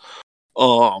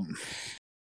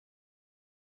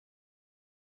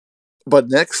 But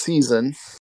next season,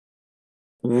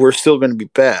 we're still going to be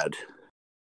bad.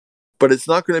 But it's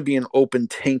not going to be an open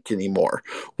tank anymore.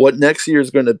 What next year is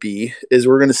going to be is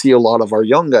we're going to see a lot of our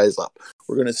young guys up.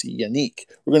 We're going to see Yannick.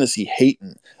 We're going to see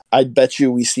Hayton. I'd bet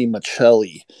you we see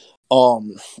Machelli.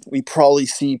 We probably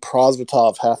see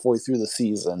Prosvetov halfway through the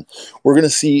season. We're going to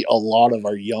see a lot of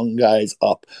our young guys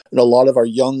up and a lot of our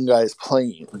young guys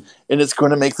playing. And it's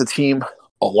going to make the team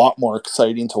a lot more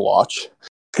exciting to watch.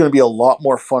 It's going to be a lot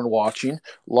more fun watching, a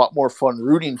lot more fun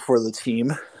rooting for the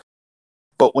team.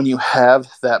 But when you have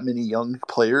that many young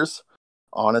players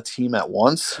on a team at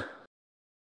once,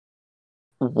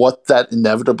 what that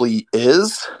inevitably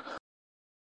is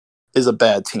a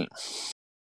bad team.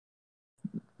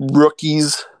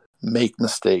 Rookies make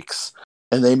mistakes,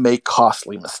 and they make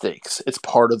costly mistakes. It's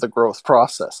part of the growth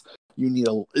process.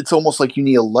 It's almost like you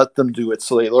need to let them do it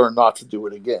so they learn not to do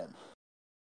it again.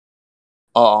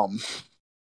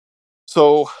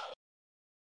 So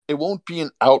it won't be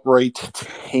an outright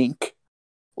tank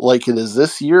like it is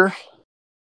this year,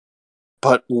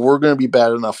 but we're going to be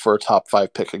bad enough for a top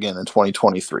 5 pick again in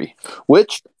 2023,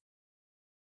 which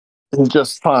is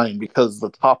just fine because the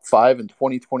top 5 in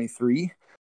 2023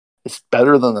 is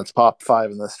better than the top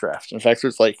 5 in this draft. In fact,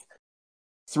 there's like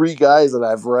 3 guys that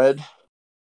I've read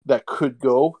that could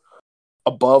go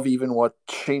above even what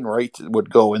Shane Wright would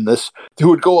go in this, who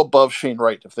would go above Shane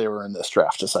Wright if they were in this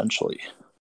draft, essentially.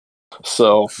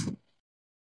 So, it's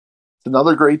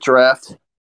another great draft.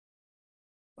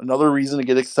 Another reason to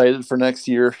get excited for next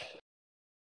year.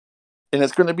 And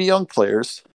it's going to be young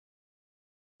players,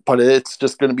 but it's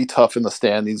just going to be tough in the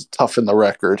standings, tough in the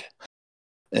record.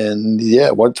 And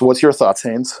yeah, what's your thoughts,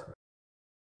 Haynes?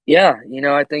 Yeah,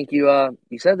 I think you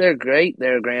said they're great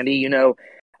there, Grandy.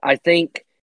 I think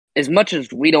as much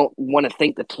as we don't want to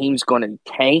think the team's going to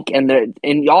tank, and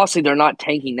obviously they're not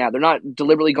tanking now. They're not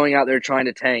deliberately going out there trying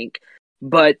to tank.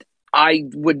 But I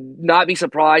would not be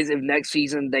surprised if next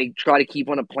season they try to keep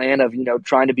on a plan of,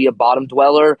 trying to be a bottom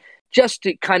dweller just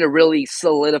to kind of really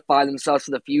solidify themselves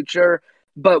for the future.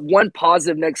 But one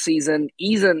positive next season,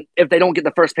 even if they don't get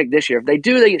the first pick this year, if they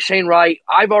do, they get Shane Wright.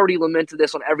 I've already lamented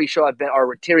this on every show I've been,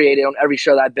 or deteriorated on every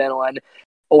show that I've been on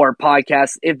or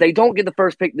podcast. If they don't get the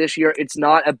first pick this year, it's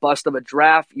not a bust of a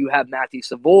draft. You have Matthew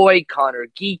Savoy, Connor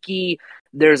Geeky.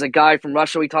 There's a guy from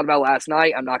Russia we talked about last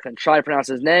night. I'm not going to try to pronounce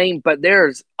his name, but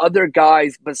there's other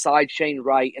guys besides Shane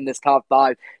Wright in this top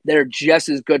 5 that are just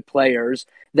as good players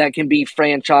that can be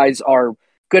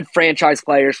good franchise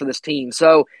players for this team.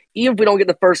 So even if we don't get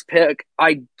the first pick,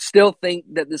 I still think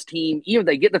that this team, even if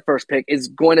they get the first pick, is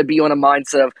going to be on a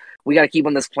mindset of, we got to keep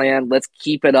on this plan. Let's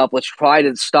keep it up. Let's try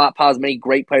to stockpile as many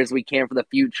great players as we can for the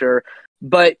future.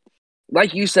 But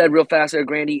like you said real fast there,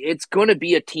 Grandy, it's going to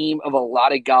be a team of a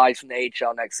lot of guys from the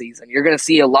AHL next season. You're going to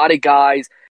see a lot of guys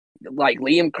like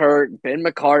Liam Kurt, Ben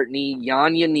McCartney,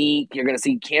 Jan Yannick. You're going to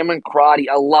see Cameron Crotty.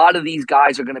 A lot of these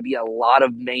guys are going to be a lot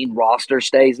of main roster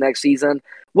stays next season,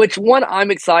 which one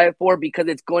I'm excited for because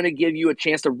it's going to give you a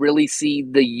chance to really see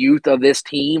the youth of this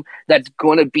team. That's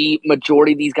going to be,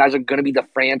 majority of these guys are going to be the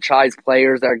franchise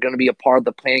players that are going to be a part of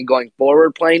the plan going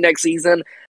forward playing next season.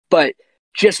 But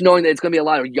just knowing that it's going to be a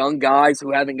lot of young guys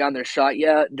who haven't gotten their shot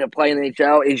yet to play in the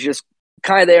NHL is just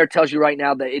kind of there, tells you right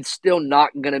now that it's still not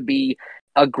going to be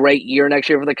a great year next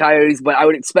year for the Coyotes, but I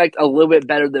would expect a little bit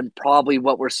better than probably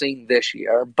what we're seeing this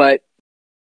year. But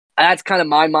that's kind of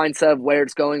my mindset of where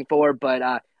it's going for. But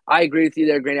I agree with you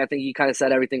there, Granny. I think you kind of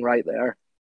said everything right there.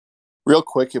 Real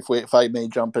quick, if I may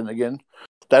jump in again,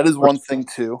 that is one thing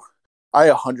too. I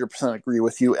 100% agree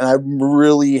with you, and I'm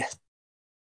really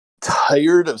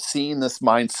tired of seeing this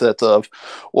mindset of,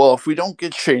 well, if we don't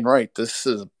get Shane Wright, this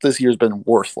year's been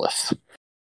worthless.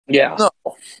 Yeah. No,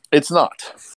 it's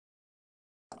not.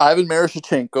 Ivan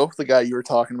Marashchenko, the guy you were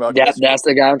talking about. Yeah, that's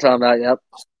the guy I'm talking about. Yep.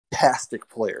 Fantastic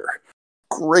player.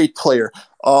 Great player.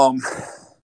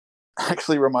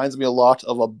 Actually reminds me a lot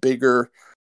of a bigger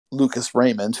Lucas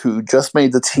Raymond, who just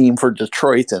made the team for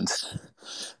Detroit, and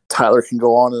Tyler can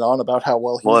go on and on about how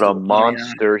well he's What a doing.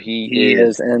 monster he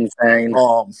is insane.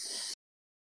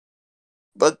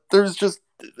 But there's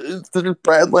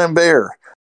Brad Lambert.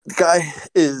 The guy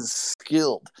is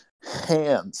skilled,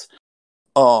 hands,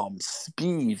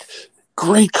 speed,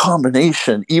 great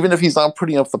combination. Even if he's not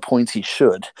putting up the points he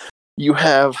should, you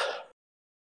have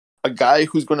a guy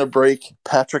who's going to break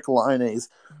Patrick Laine's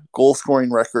goal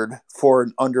scoring record for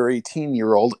an under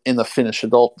 18-year-old in the Finnish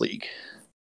adult league.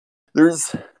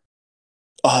 There's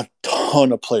a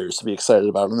ton of players to be excited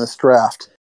about in this draft.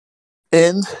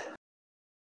 And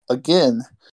again,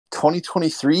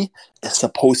 2023 is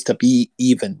supposed to be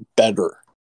even better.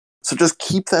 So just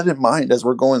keep that in mind as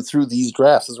we're going through these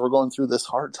drafts, as we're going through this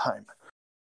hard time.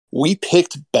 We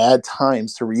picked bad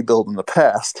times to rebuild in the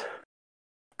past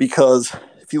because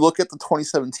if you look at the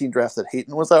 2017 draft that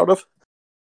Hayton was out of,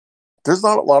 there's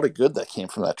not a lot of good that came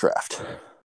from that draft.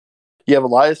 You have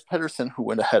Elias Pettersson, who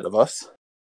went ahead of us.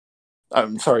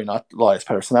 I'm sorry, not Elias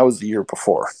Pettersson. That was the year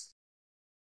before.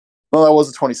 No, that was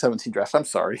the 2017 draft. I'm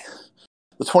sorry.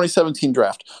 The 2017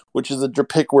 draft, which is a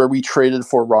pick where we traded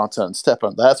for Ronta and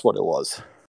Stepan. That's what it was.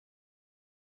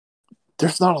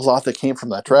 There's not a lot that came from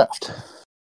that draft.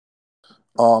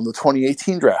 The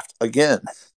 2018 draft, again,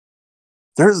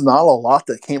 there's not a lot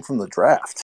that came from the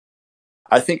draft.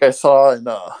 I think I saw in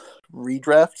a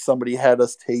redraft, somebody had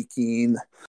us taking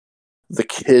the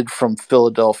kid from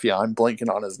Philadelphia. I'm blanking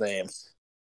on his name.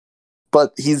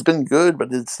 But he's been good,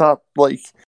 but it's not like,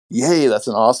 yay, that's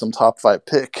an awesome top 5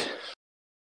 pick.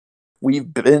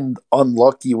 We've been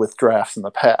unlucky with drafts in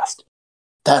the past.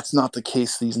 That's not the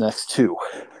case these next 2.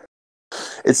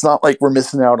 It's not like we're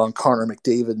missing out on Connor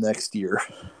McDavid next year.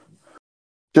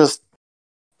 Just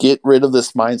get rid of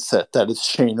this mindset that it's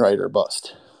Shane Wright or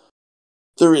bust.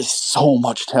 There is so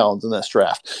much talent in this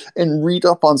draft. And read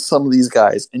up on some of these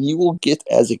guys, and you will get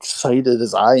as excited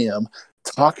as I am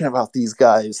talking about these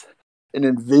guys and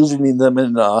envisioning them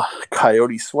in a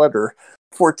Coyote sweater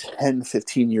for 10,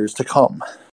 15 years to come.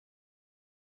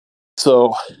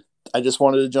 So I just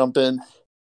wanted to jump in,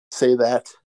 say that.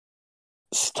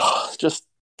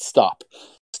 Stop.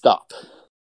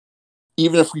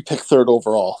 Even if we pick 3rd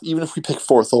overall, even if we pick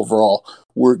 4th overall,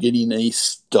 we're getting a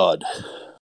stud.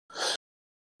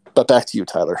 But back to you,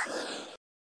 Tyler.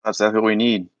 That's exactly what we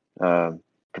need.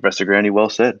 Professor Grandy well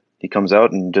said. He comes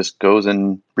out and just goes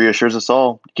and reassures us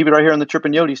all. Keep it right here on the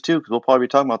Chirpin Yotes, too, because we'll probably be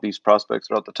talking about these prospects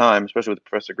throughout the time, especially with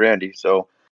Professor Grandy. So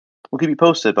we'll keep you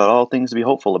posted about all things to be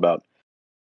hopeful about.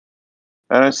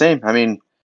 Same. I mean,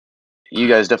 you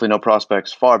guys definitely know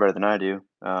prospects far better than I do.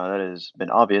 That has been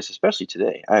obvious, especially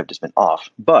today. I have just been off.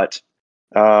 But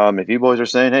if you boys are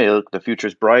saying, hey, look, the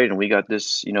future's bright and we got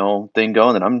this, thing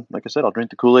going, then I'm, like I said, I'll drink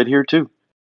the Kool-Aid here too.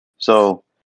 So,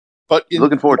 but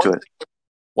looking forward to it.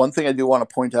 One thing I do want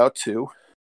to point out too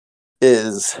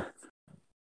is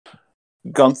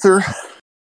Gunther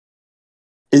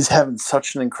is having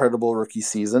such an incredible rookie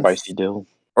season. Spicy Dill.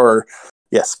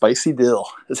 Spicy Dill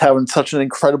is having such an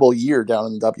incredible year down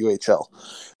in the WHL.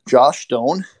 Josh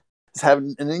Stone is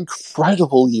having an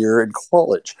incredible year in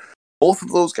college. Both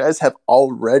of those guys have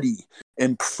already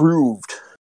improved.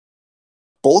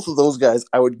 Both of those guys,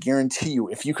 I would guarantee you,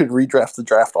 if you could redraft the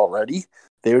draft already,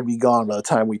 they would be gone by the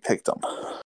time we picked them.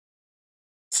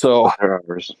 So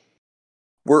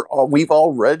we've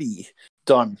already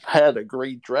had a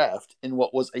great draft in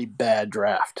what was a bad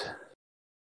draft.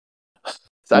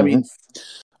 I mean,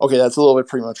 okay, that's a little bit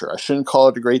premature. I shouldn't call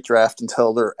it a great draft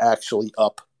until they're actually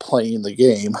up playing the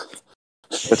game.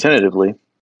 But tentatively.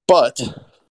 But,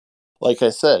 like I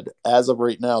said, as of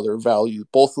right now, their value,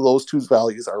 both of those two's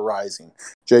values are rising.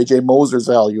 JJ Moser's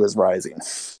value is rising.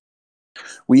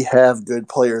 We have good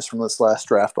players from this last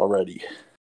draft already.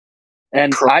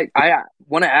 And I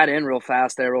want to add in real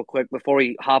fast there, real quick, before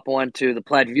we hop on to the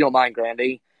pledge, if you don't mind,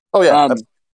 Grandy. Oh, yeah.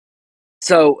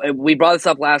 So we brought this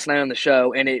up last night on the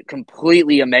show, and it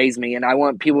completely amazed me. And I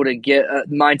want people to get a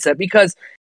mindset because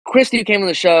Christy, who came on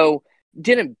the show,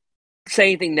 didn't say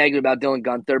anything negative about Dylan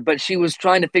Gunther, but she was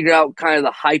trying to figure out kind of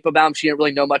the hype about him. She didn't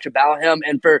really know much about him.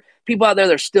 And for people out there,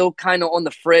 they're still kind of on the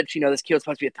fritz. This kid was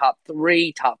supposed to be a top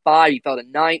 3, top 5. He fell to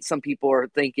 9th. Some people are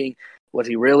thinking, was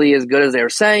he really as good as they were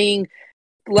saying?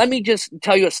 Let me just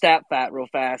tell you a stat fact real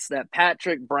fast that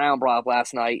Patrick Brown brought up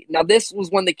last night. Now, this was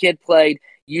when the kid played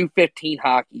U15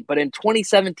 hockey. But in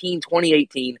 2017,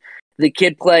 2018, the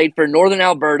kid played for Northern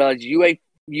Alberta's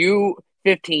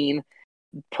U15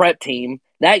 prep team.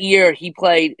 That year, he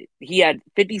had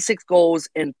 56 goals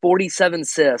and 47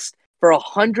 assists for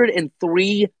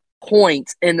 103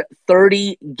 points in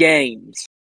 30 games.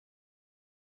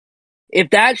 If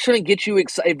that shouldn't get you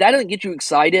excited, if that doesn't get you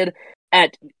excited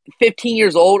at 15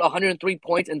 years old, 103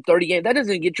 points in 30 games, that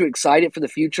doesn't get you excited for the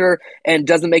future and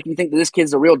doesn't make you think that this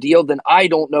kid's the real deal, then I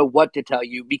don't know what to tell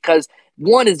you. Because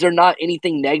one, is there not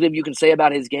anything negative you can say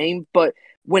about his game? But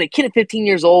when a kid at 15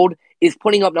 years old is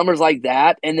putting up numbers like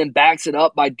that and then backs it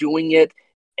up by doing it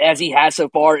as he has so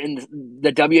far in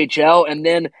the WHL and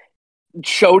then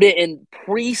showed it in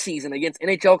preseason against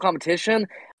NHL competition,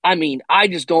 I mean, I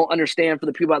just don't understand for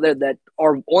the people out there that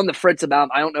are on the fritz about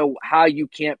him. I don't know how you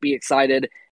can't be excited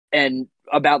and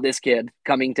about this kid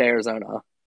coming to Arizona.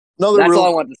 That's all I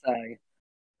want to say.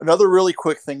 Another really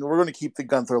quick thing. We're going to keep the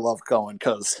Gunther love going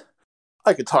because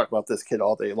I could talk about this kid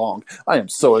all day long. I am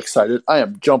so excited. I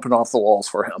am jumping off the walls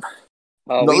for him.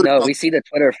 Oh, we know. We see the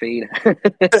Twitter feed.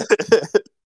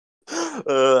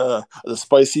 The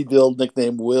spicy dill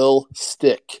nickname will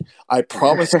stick. I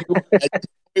promise you, at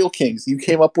Royal Kings, you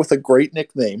came up with a great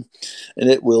nickname, and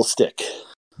it will stick.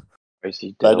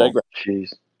 Spicy dill.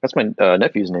 Jeez, that's my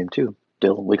nephew's name too.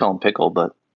 Dill. We call him Pickle,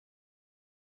 but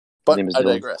I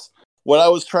digress. What I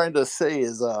was trying to say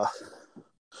is,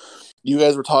 you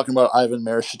guys were talking about Ivan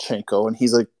Marashchenko, and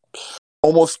he's a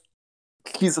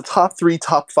top 3,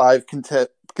 top 5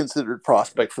 considered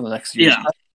prospect for the next year. Yeah.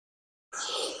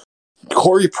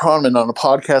 Corey Pronman on a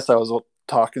podcast I was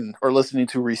listening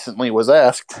to recently was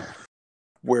asked,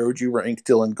 where would you rank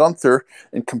Dylan Gunther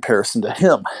in comparison to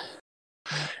him?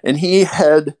 And he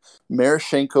had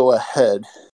Marashchenko ahead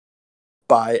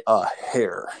by a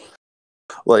hair.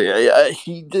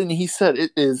 He said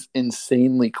it is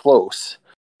insanely close,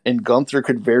 and Gunther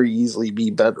could very easily be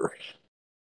better.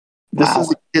 This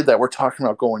is a kid that we're talking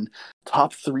about going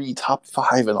top 3, top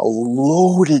 5 in a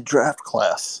loaded draft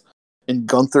class. And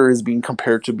Gunther is being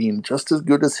compared to being just as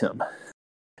good as him.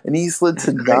 And he slid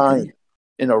to 9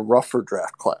 in a rougher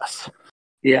draft class.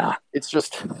 Yeah. It's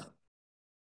just,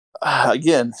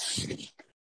 again,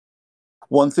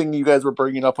 one thing you guys were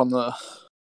bringing up on the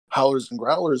Howlers and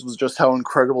Growlers was just how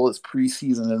incredible his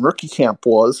preseason and rookie camp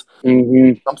was.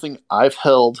 Mm-hmm. Something I've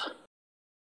held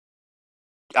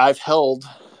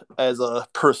as a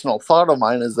personal thought of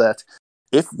mine is that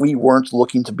if we weren't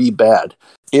looking to be bad,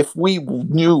 if we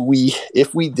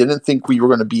didn't think we were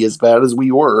going to be as bad as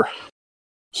we were,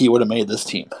 he would have made this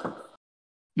team.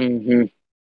 Mm-hmm.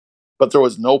 But there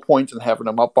was no point in having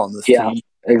him up on this team.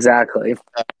 Exactly.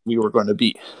 We were going to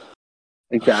be.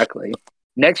 Exactly.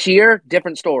 Next year,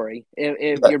 different story.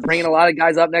 If you're bringing a lot of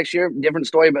guys up next year, different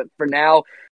story. But for now,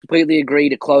 completely agree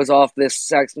to close off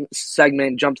this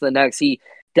segment, jump to the next. He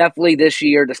definitely this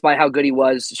year, despite how good he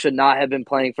was, should not have been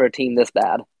playing for a team this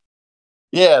bad.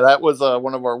 Yeah, that was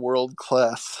one of our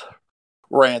world-class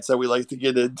rants that we like to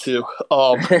get into.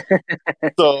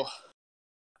 So,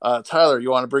 Tyler,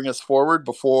 you want to bring us forward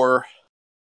before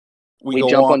we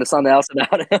jump on to something else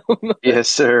about him? Yes,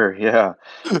 sir. Yeah.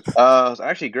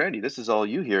 Actually, Grandy, this is all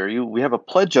you here. We have a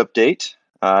pledge update.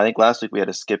 I think last week we had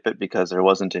to skip it because there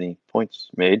wasn't any points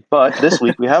made. But this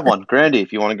week we have one. Grandy,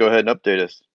 if you want to go ahead and update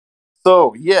us.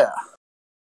 So, yeah.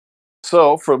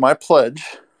 So, for my pledge,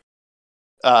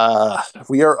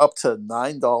 we are up to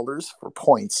 $9 for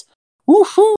points.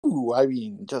 Woohoo! I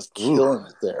mean, just killing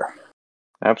it there.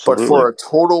 Absolutely. But for a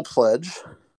total pledge,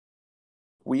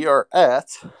 we are at,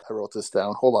 I wrote this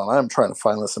down. Hold on, I'm trying to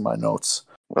find this in my notes.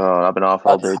 I've been off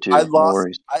all day too. I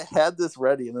had this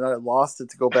ready and then I lost it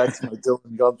to go back to my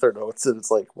Dylan Gunther notes, and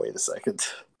it's like, wait a second.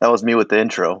 That was me with the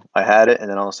intro. I had it, and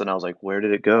then all of a sudden I was like, where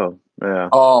did it go? Yeah.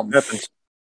 Happens.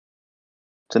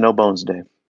 It's a no bones day.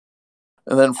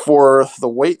 And then for the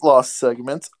weight loss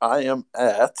segment, I am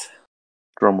at,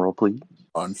 drum roll, please.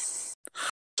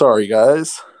 Sorry,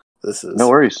 guys. This is no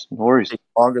worries.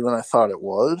 Longer than I thought it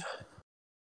would.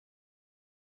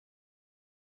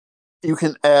 You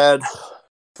can add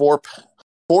 4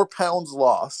 pounds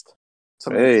lost.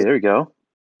 Hey, there you go.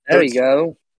 There you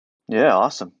go. Yeah,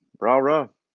 awesome. Rah.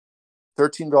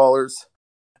 $13.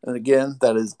 And again,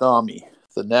 that is NAMI,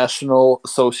 the National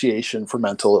Association for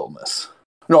Mental Illness.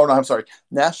 No, I'm sorry.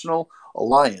 National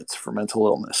Alliance for Mental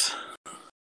Illness.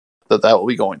 That will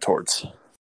be going towards.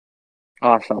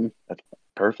 Awesome. That's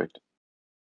perfect.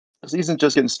 The season's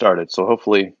just getting started, so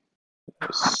hopefully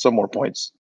some more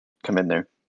points come in there.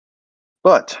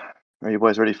 But are you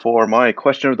boys ready for my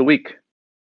question of the week?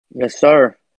 Yes,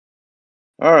 sir.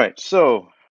 All right. So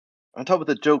on top of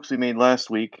the jokes we made last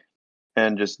week,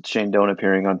 and just Shane Doan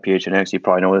appearing on PHNX, you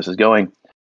probably know where this is going.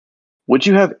 Would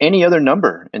you have any other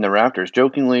number in the Rafters?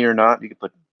 Jokingly or not, you could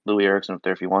put Louis Erickson up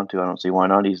there if you want to. I don't see why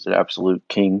not. He's the absolute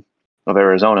king of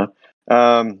Arizona.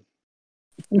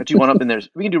 But you want up in there.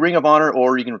 We can do Ring of Honor,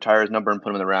 or you can retire his number and put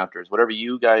him in the Rafters. Whatever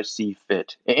you guys see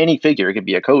fit. Any figure. It could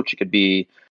be a coach. It could be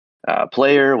a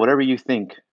player. Whatever you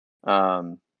think.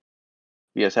 You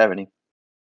guys have any?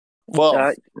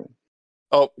 Well,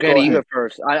 go Granny, you ahead. go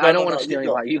first. I don't want to steal you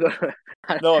go. anybody. You go.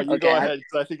 No, you Okay, go ahead,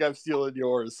 because I think I'm stealing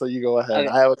yours. So you go ahead. Okay.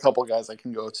 I have a couple guys I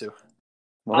can go to.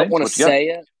 Well, I Haynes, want to what you got? say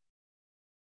it.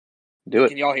 Do it.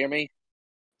 Can y'all hear me?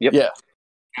 Yep. Yeah,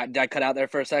 Did I cut out there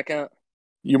for a second?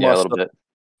 you Yeah, a must. little bit.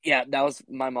 Yeah, that was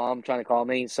my mom trying to call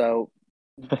me, so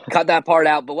cut that part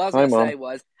out. But what I was Hi, going to Mom. say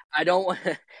was, I don't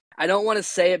want to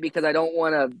say it because I don't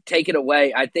want to take it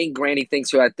away. I think Granny thinks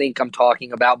who I think I'm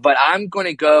talking about, but I'm going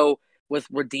to go with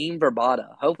Redeem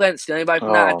Verbata. Hopefully, I didn't steal anybody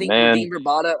from that. I Oh, think man. Redeem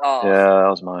Verbata. Oh, Yeah, that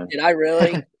was mine. did I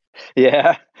really?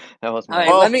 Yeah, that was All mine. right,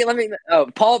 Well- let me. Oh,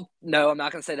 Paul. No, I'm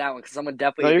not going to say that one because someone No,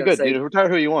 definitely you're going to good. say. You retire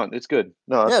who you want. It's good.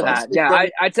 No, that's Yeah, fine. Yeah,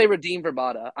 I'd say Redeem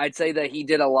Verbata. I'd say that he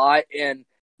did a lot in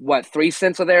 3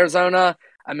 cents with Arizona.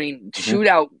 I mean,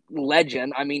 shootout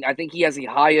legend. I mean, I think he has the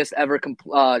highest ever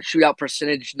shootout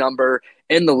percentage number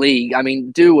in the league. I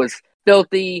mean, dude was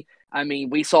filthy. I mean,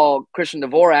 we saw Christian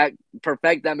Dvorak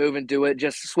perfect that move and do it,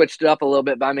 just switched it up a little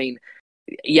bit. But I mean,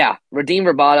 yeah, Redeem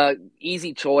Verbata,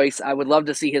 easy choice. I would love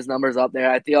to see his numbers up there.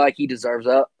 I feel like he deserves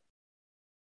it.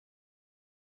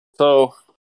 So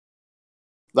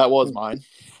that was mine.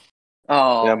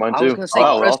 Oh, Yeah, mine I was too. going to say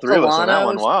Wow, Chris all three of us on that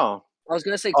one. Colanos. Wow. I was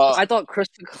going to say, Uh, I thought Chris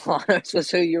Colanos was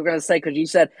who you were going to say because you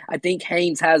said, I think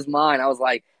Haynes has mine. I was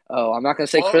like, oh, I'm not going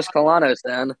to say Well, Chris Colanos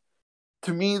then.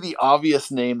 To me, the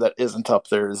obvious name that isn't up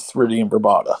there is Redeem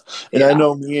Verbata. And I Yeah.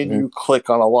 know me and you click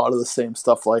on a lot of the same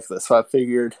stuff like this. So I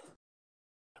figured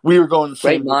we were going the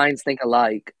Great same. minds think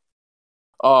alike.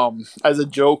 As a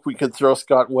joke, we could throw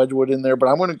Scott Wedgwood in there, but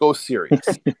I'm going to go serious.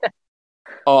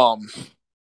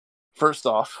 First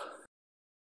off,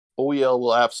 OEL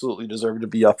will absolutely deserve to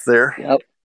be up there Yep.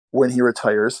 when he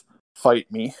retires.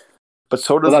 Fight me. But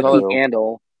so What does about another, Keith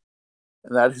Handel?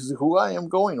 and that is who I am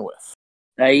going with.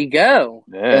 There you go.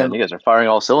 Man, And you guys are firing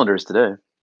all cylinders today.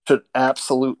 should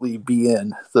absolutely be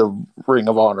in the Ring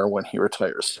of Honor when he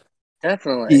retires.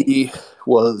 Definitely. He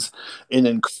was an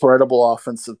incredible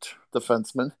offensive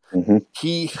defenseman. Mm-hmm.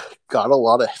 He got a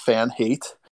lot of fan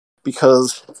hate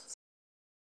because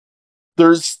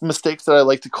there's mistakes that I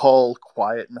like to call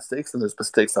quiet mistakes, and there's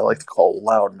mistakes I like to call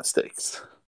loud mistakes.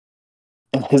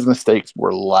 And his mistakes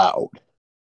were loud.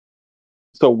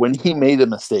 So when he made a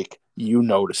mistake, you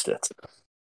noticed it.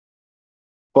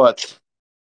 But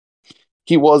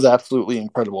he was absolutely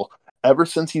incredible. Ever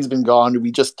since he's been gone,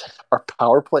 our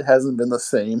power play hasn't been the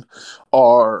same.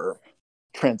 Our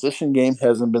transition game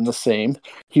hasn't been the same.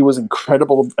 He was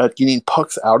incredible at getting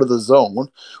pucks out of the zone,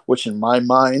 which in my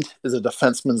mind is a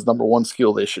defenseman's number one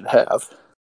skill they should have.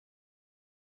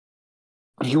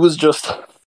 He was just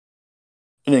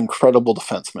an incredible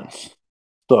defenseman.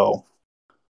 So,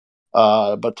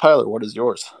 but Tyler, what is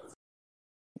yours?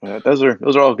 Yeah, those are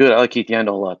all good. I like Keith Yandel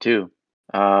a lot too.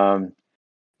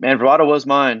 Man, Bravado was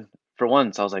mine for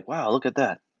once. I was like, wow, look at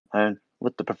that. I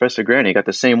with the Professor Granny got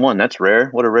the same one. That's rare.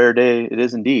 What a rare day it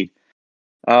is indeed.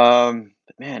 But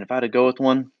man, if I had to go with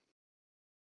one,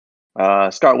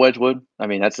 Scott Wedgwood. I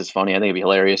mean, that's just funny. I think it'd be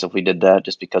hilarious if we did that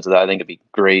just because of that. I think it'd be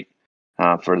great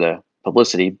for the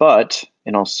publicity. But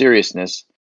in all seriousness,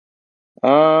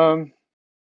 I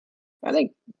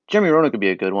think Jeremy Roenick could be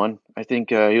a good one. I think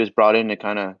he was brought in to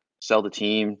kind of sell the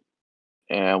team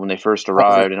when they first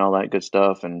arrived and all that good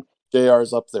stuff. And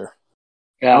JR's up there.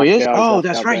 Yeah, oh, he is. JR's Oh, definitely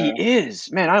that's up right. there. He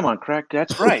is. Man, I'm on crack.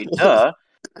 That's right. Duh.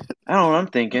 I don't know what I'm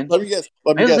thinking. Let me guess.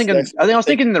 I was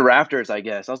thinking in the Rafters. I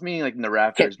guess I was meaning like in the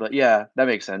Rafters, but yeah, that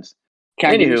makes sense. Can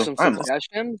I give you Anywho, some I'm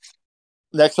suggestions?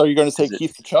 Next, are you going to say Is it-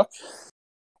 Keith Kachuk?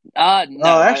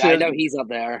 No, actually, I know he's up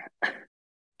there.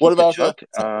 What about Chuck?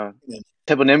 that?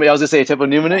 Teponimity. I was gonna say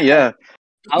Teponimity. Yeah.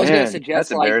 I was going to Man, suggest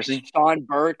that's like embarrassing. Sean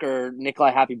Burke or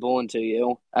Nikolai Happy Bullen to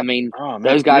you. I mean, Oh man,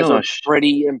 those guys are gosh.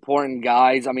 pretty important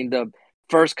guys. I mean, the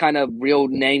first kind of real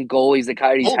name goalies the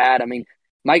Coyotes had. I mean,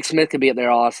 Mike Smith could be up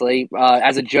there, honestly.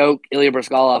 As a joke, Ilya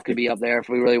Bryzgalov could be up there if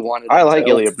we really wanted him I like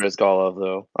to. Ilya Bryzgalov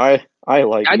though. I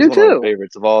like him. I He's do one of my too.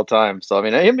 favorites of all time. So I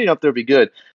mean, him being up there would be good.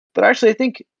 But actually, I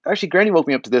think Granny woke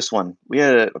me up to this one. We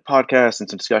had a podcast and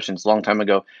some discussions a long time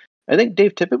ago. I think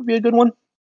Dave Tippett would be a good one.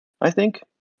 I think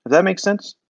if that makes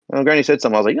sense. Granny said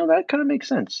something. I was like, that kind of makes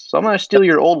sense. So I'm gonna steal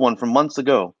your old one from months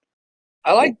ago.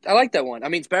 I like that one. I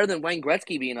mean, it's better than Wayne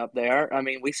Gretzky being up there. I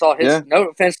mean, we saw his. Yeah. No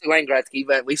offense to Wayne Gretzky,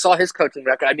 but we saw his coaching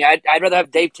record. I mean, I'd rather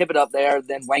have Dave Tippett up there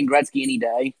than Wayne Gretzky any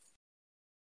day.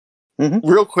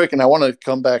 Real quick, and I want to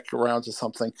come back around to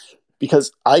something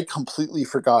because I completely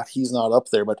forgot he's not up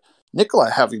there, but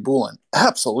Nikolai Havibulin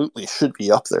absolutely should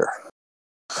be up there,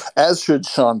 as should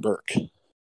Sean Burke.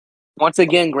 Once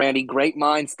again, Grandy, great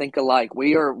minds think alike.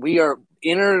 We are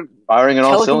Firing on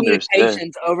all cylinders today.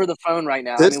 telecommunications over the phone right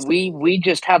now. This- I mean, we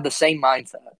just have the same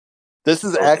mindset. This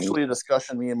is Okay. actually a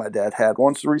discussion me and my dad had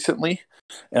once recently,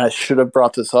 and I should have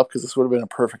brought this up because this would have been a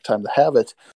perfect time to have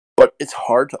it. But it's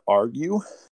hard to argue.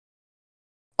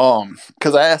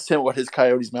 Because I asked him what his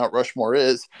Coyotes Mount Rushmore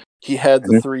is. He had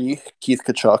the three: Keith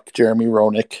Tkachuk, Jeremy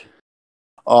Roenick,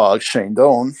 Shane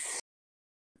Doan.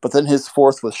 But then his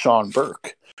fourth was Sean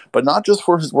Burke. But not just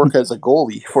for his work as a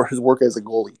goalie, for his work as a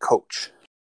goalie coach.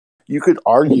 You could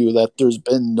argue that there's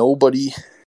been nobody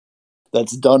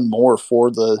that's done more for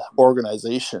the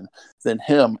organization than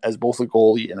him as both a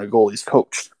goalie and a goalie's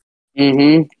coach.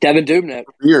 Mm-hmm. Devin Dubnyk.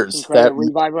 Years that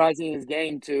Revitalizing his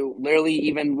game to literally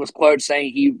even was quoted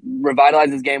saying he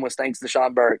revitalized his game was thanks to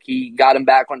Sean Burke. He got him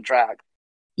back on track.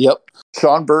 Yep.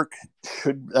 Sean Burke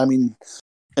should, I mean,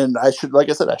 and I should, like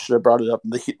I said, I should have brought it up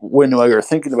when we were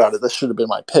thinking about it. This should have been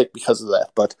my pick because of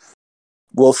that. But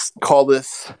we'll call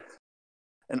this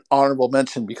an honorable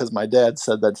mention because my dad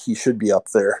said that he should be up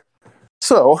there.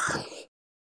 So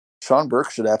Sean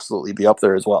Burke should absolutely be up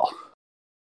there as well.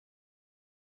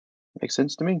 Makes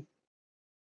sense to me.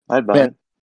 I'd buy Man, it.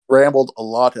 Rambled a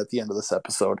lot at the end of this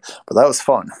episode, but that was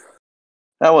fun.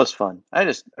 That was fun. I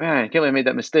can't believe I made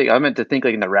that mistake. I meant to think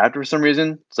like in the Raptor for some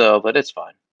reason. But it's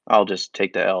fine. I'll just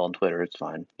take the L on Twitter. It's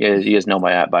fine. Yeah, you guys know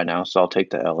my app by now, so I'll take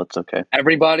the L. It's okay.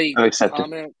 Everybody I accept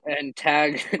comment and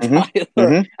tag Mhm.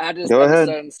 Tyler at this Go episode ahead.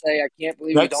 and say, I can't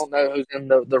believe we don't know who's in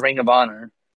the Ring of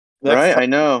Honor. Right? I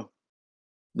know.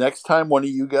 Next time one of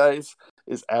you guys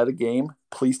is at a game,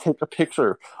 please take a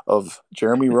picture of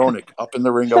Jeremy Roenick up in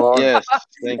the Ring of Honor. Yes.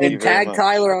 Thank you And very tag much.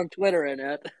 Tyler on Twitter in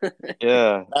it.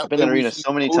 Yeah. That I've been in way the we arena see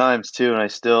so many both- times too, and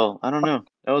I don't know.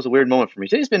 That was a weird moment for me.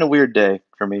 Today's been a weird day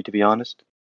for me, to be honest.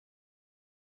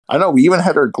 I know, we even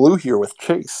had our glue here with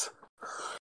Chase.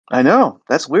 I know.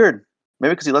 That's weird.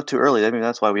 Maybe because he left too early. I mean,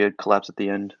 that's why we had collapse at the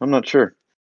end. I'm not sure.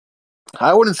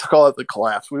 I wouldn't call it the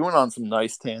collapse. We went on some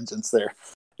nice tangents there,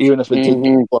 even if it did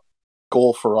give a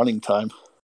goal for running time.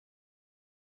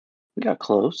 We got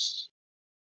close.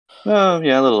 Oh,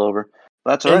 yeah, a little over.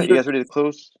 That's all And right. You guys ready to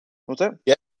close? What's that?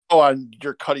 Yeah. Oh, and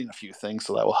you're cutting a few things,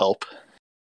 so that will help.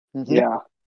 Mm-hmm. Yeah.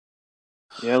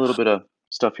 Yeah, a little bit of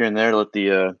stuff here and there to let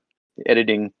the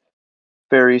editing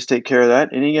fairies take care of that.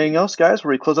 Anything else, guys,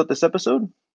 before we close out this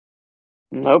episode?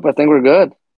 Nope, I think we're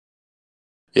good.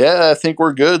 Yeah, I think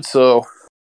we're good. So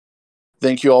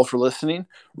thank you all for listening.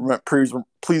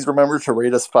 Please remember to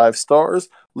rate us 5 stars.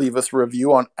 Leave us a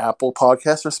review on Apple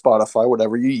Podcasts or Spotify,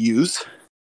 whatever you use.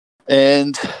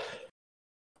 And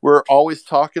we're always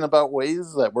talking about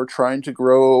ways that we're trying to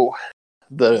grow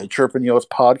the Chirpin Yotes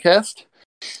podcast.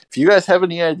 If you guys have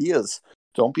any ideas,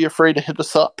 don't be afraid to hit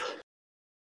us up.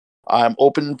 I'm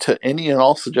open to any and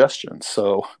all suggestions.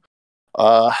 So,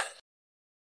 but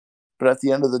at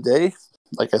the end of the day,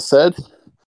 like I said,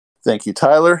 thank you,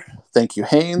 Tyler. Thank you,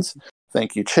 Haynes.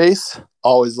 Thank you, Chase.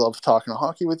 Always love talking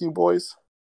hockey with you boys.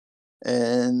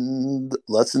 And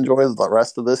let's enjoy the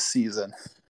rest of this season.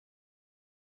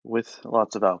 With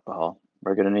lots of alcohol.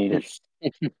 We're going to need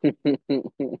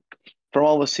it. From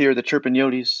all of us here at the Chirpin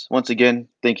Yotes, once again,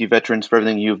 thank you, veterans, for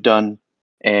everything you've done.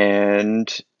 And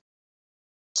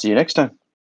see you next time.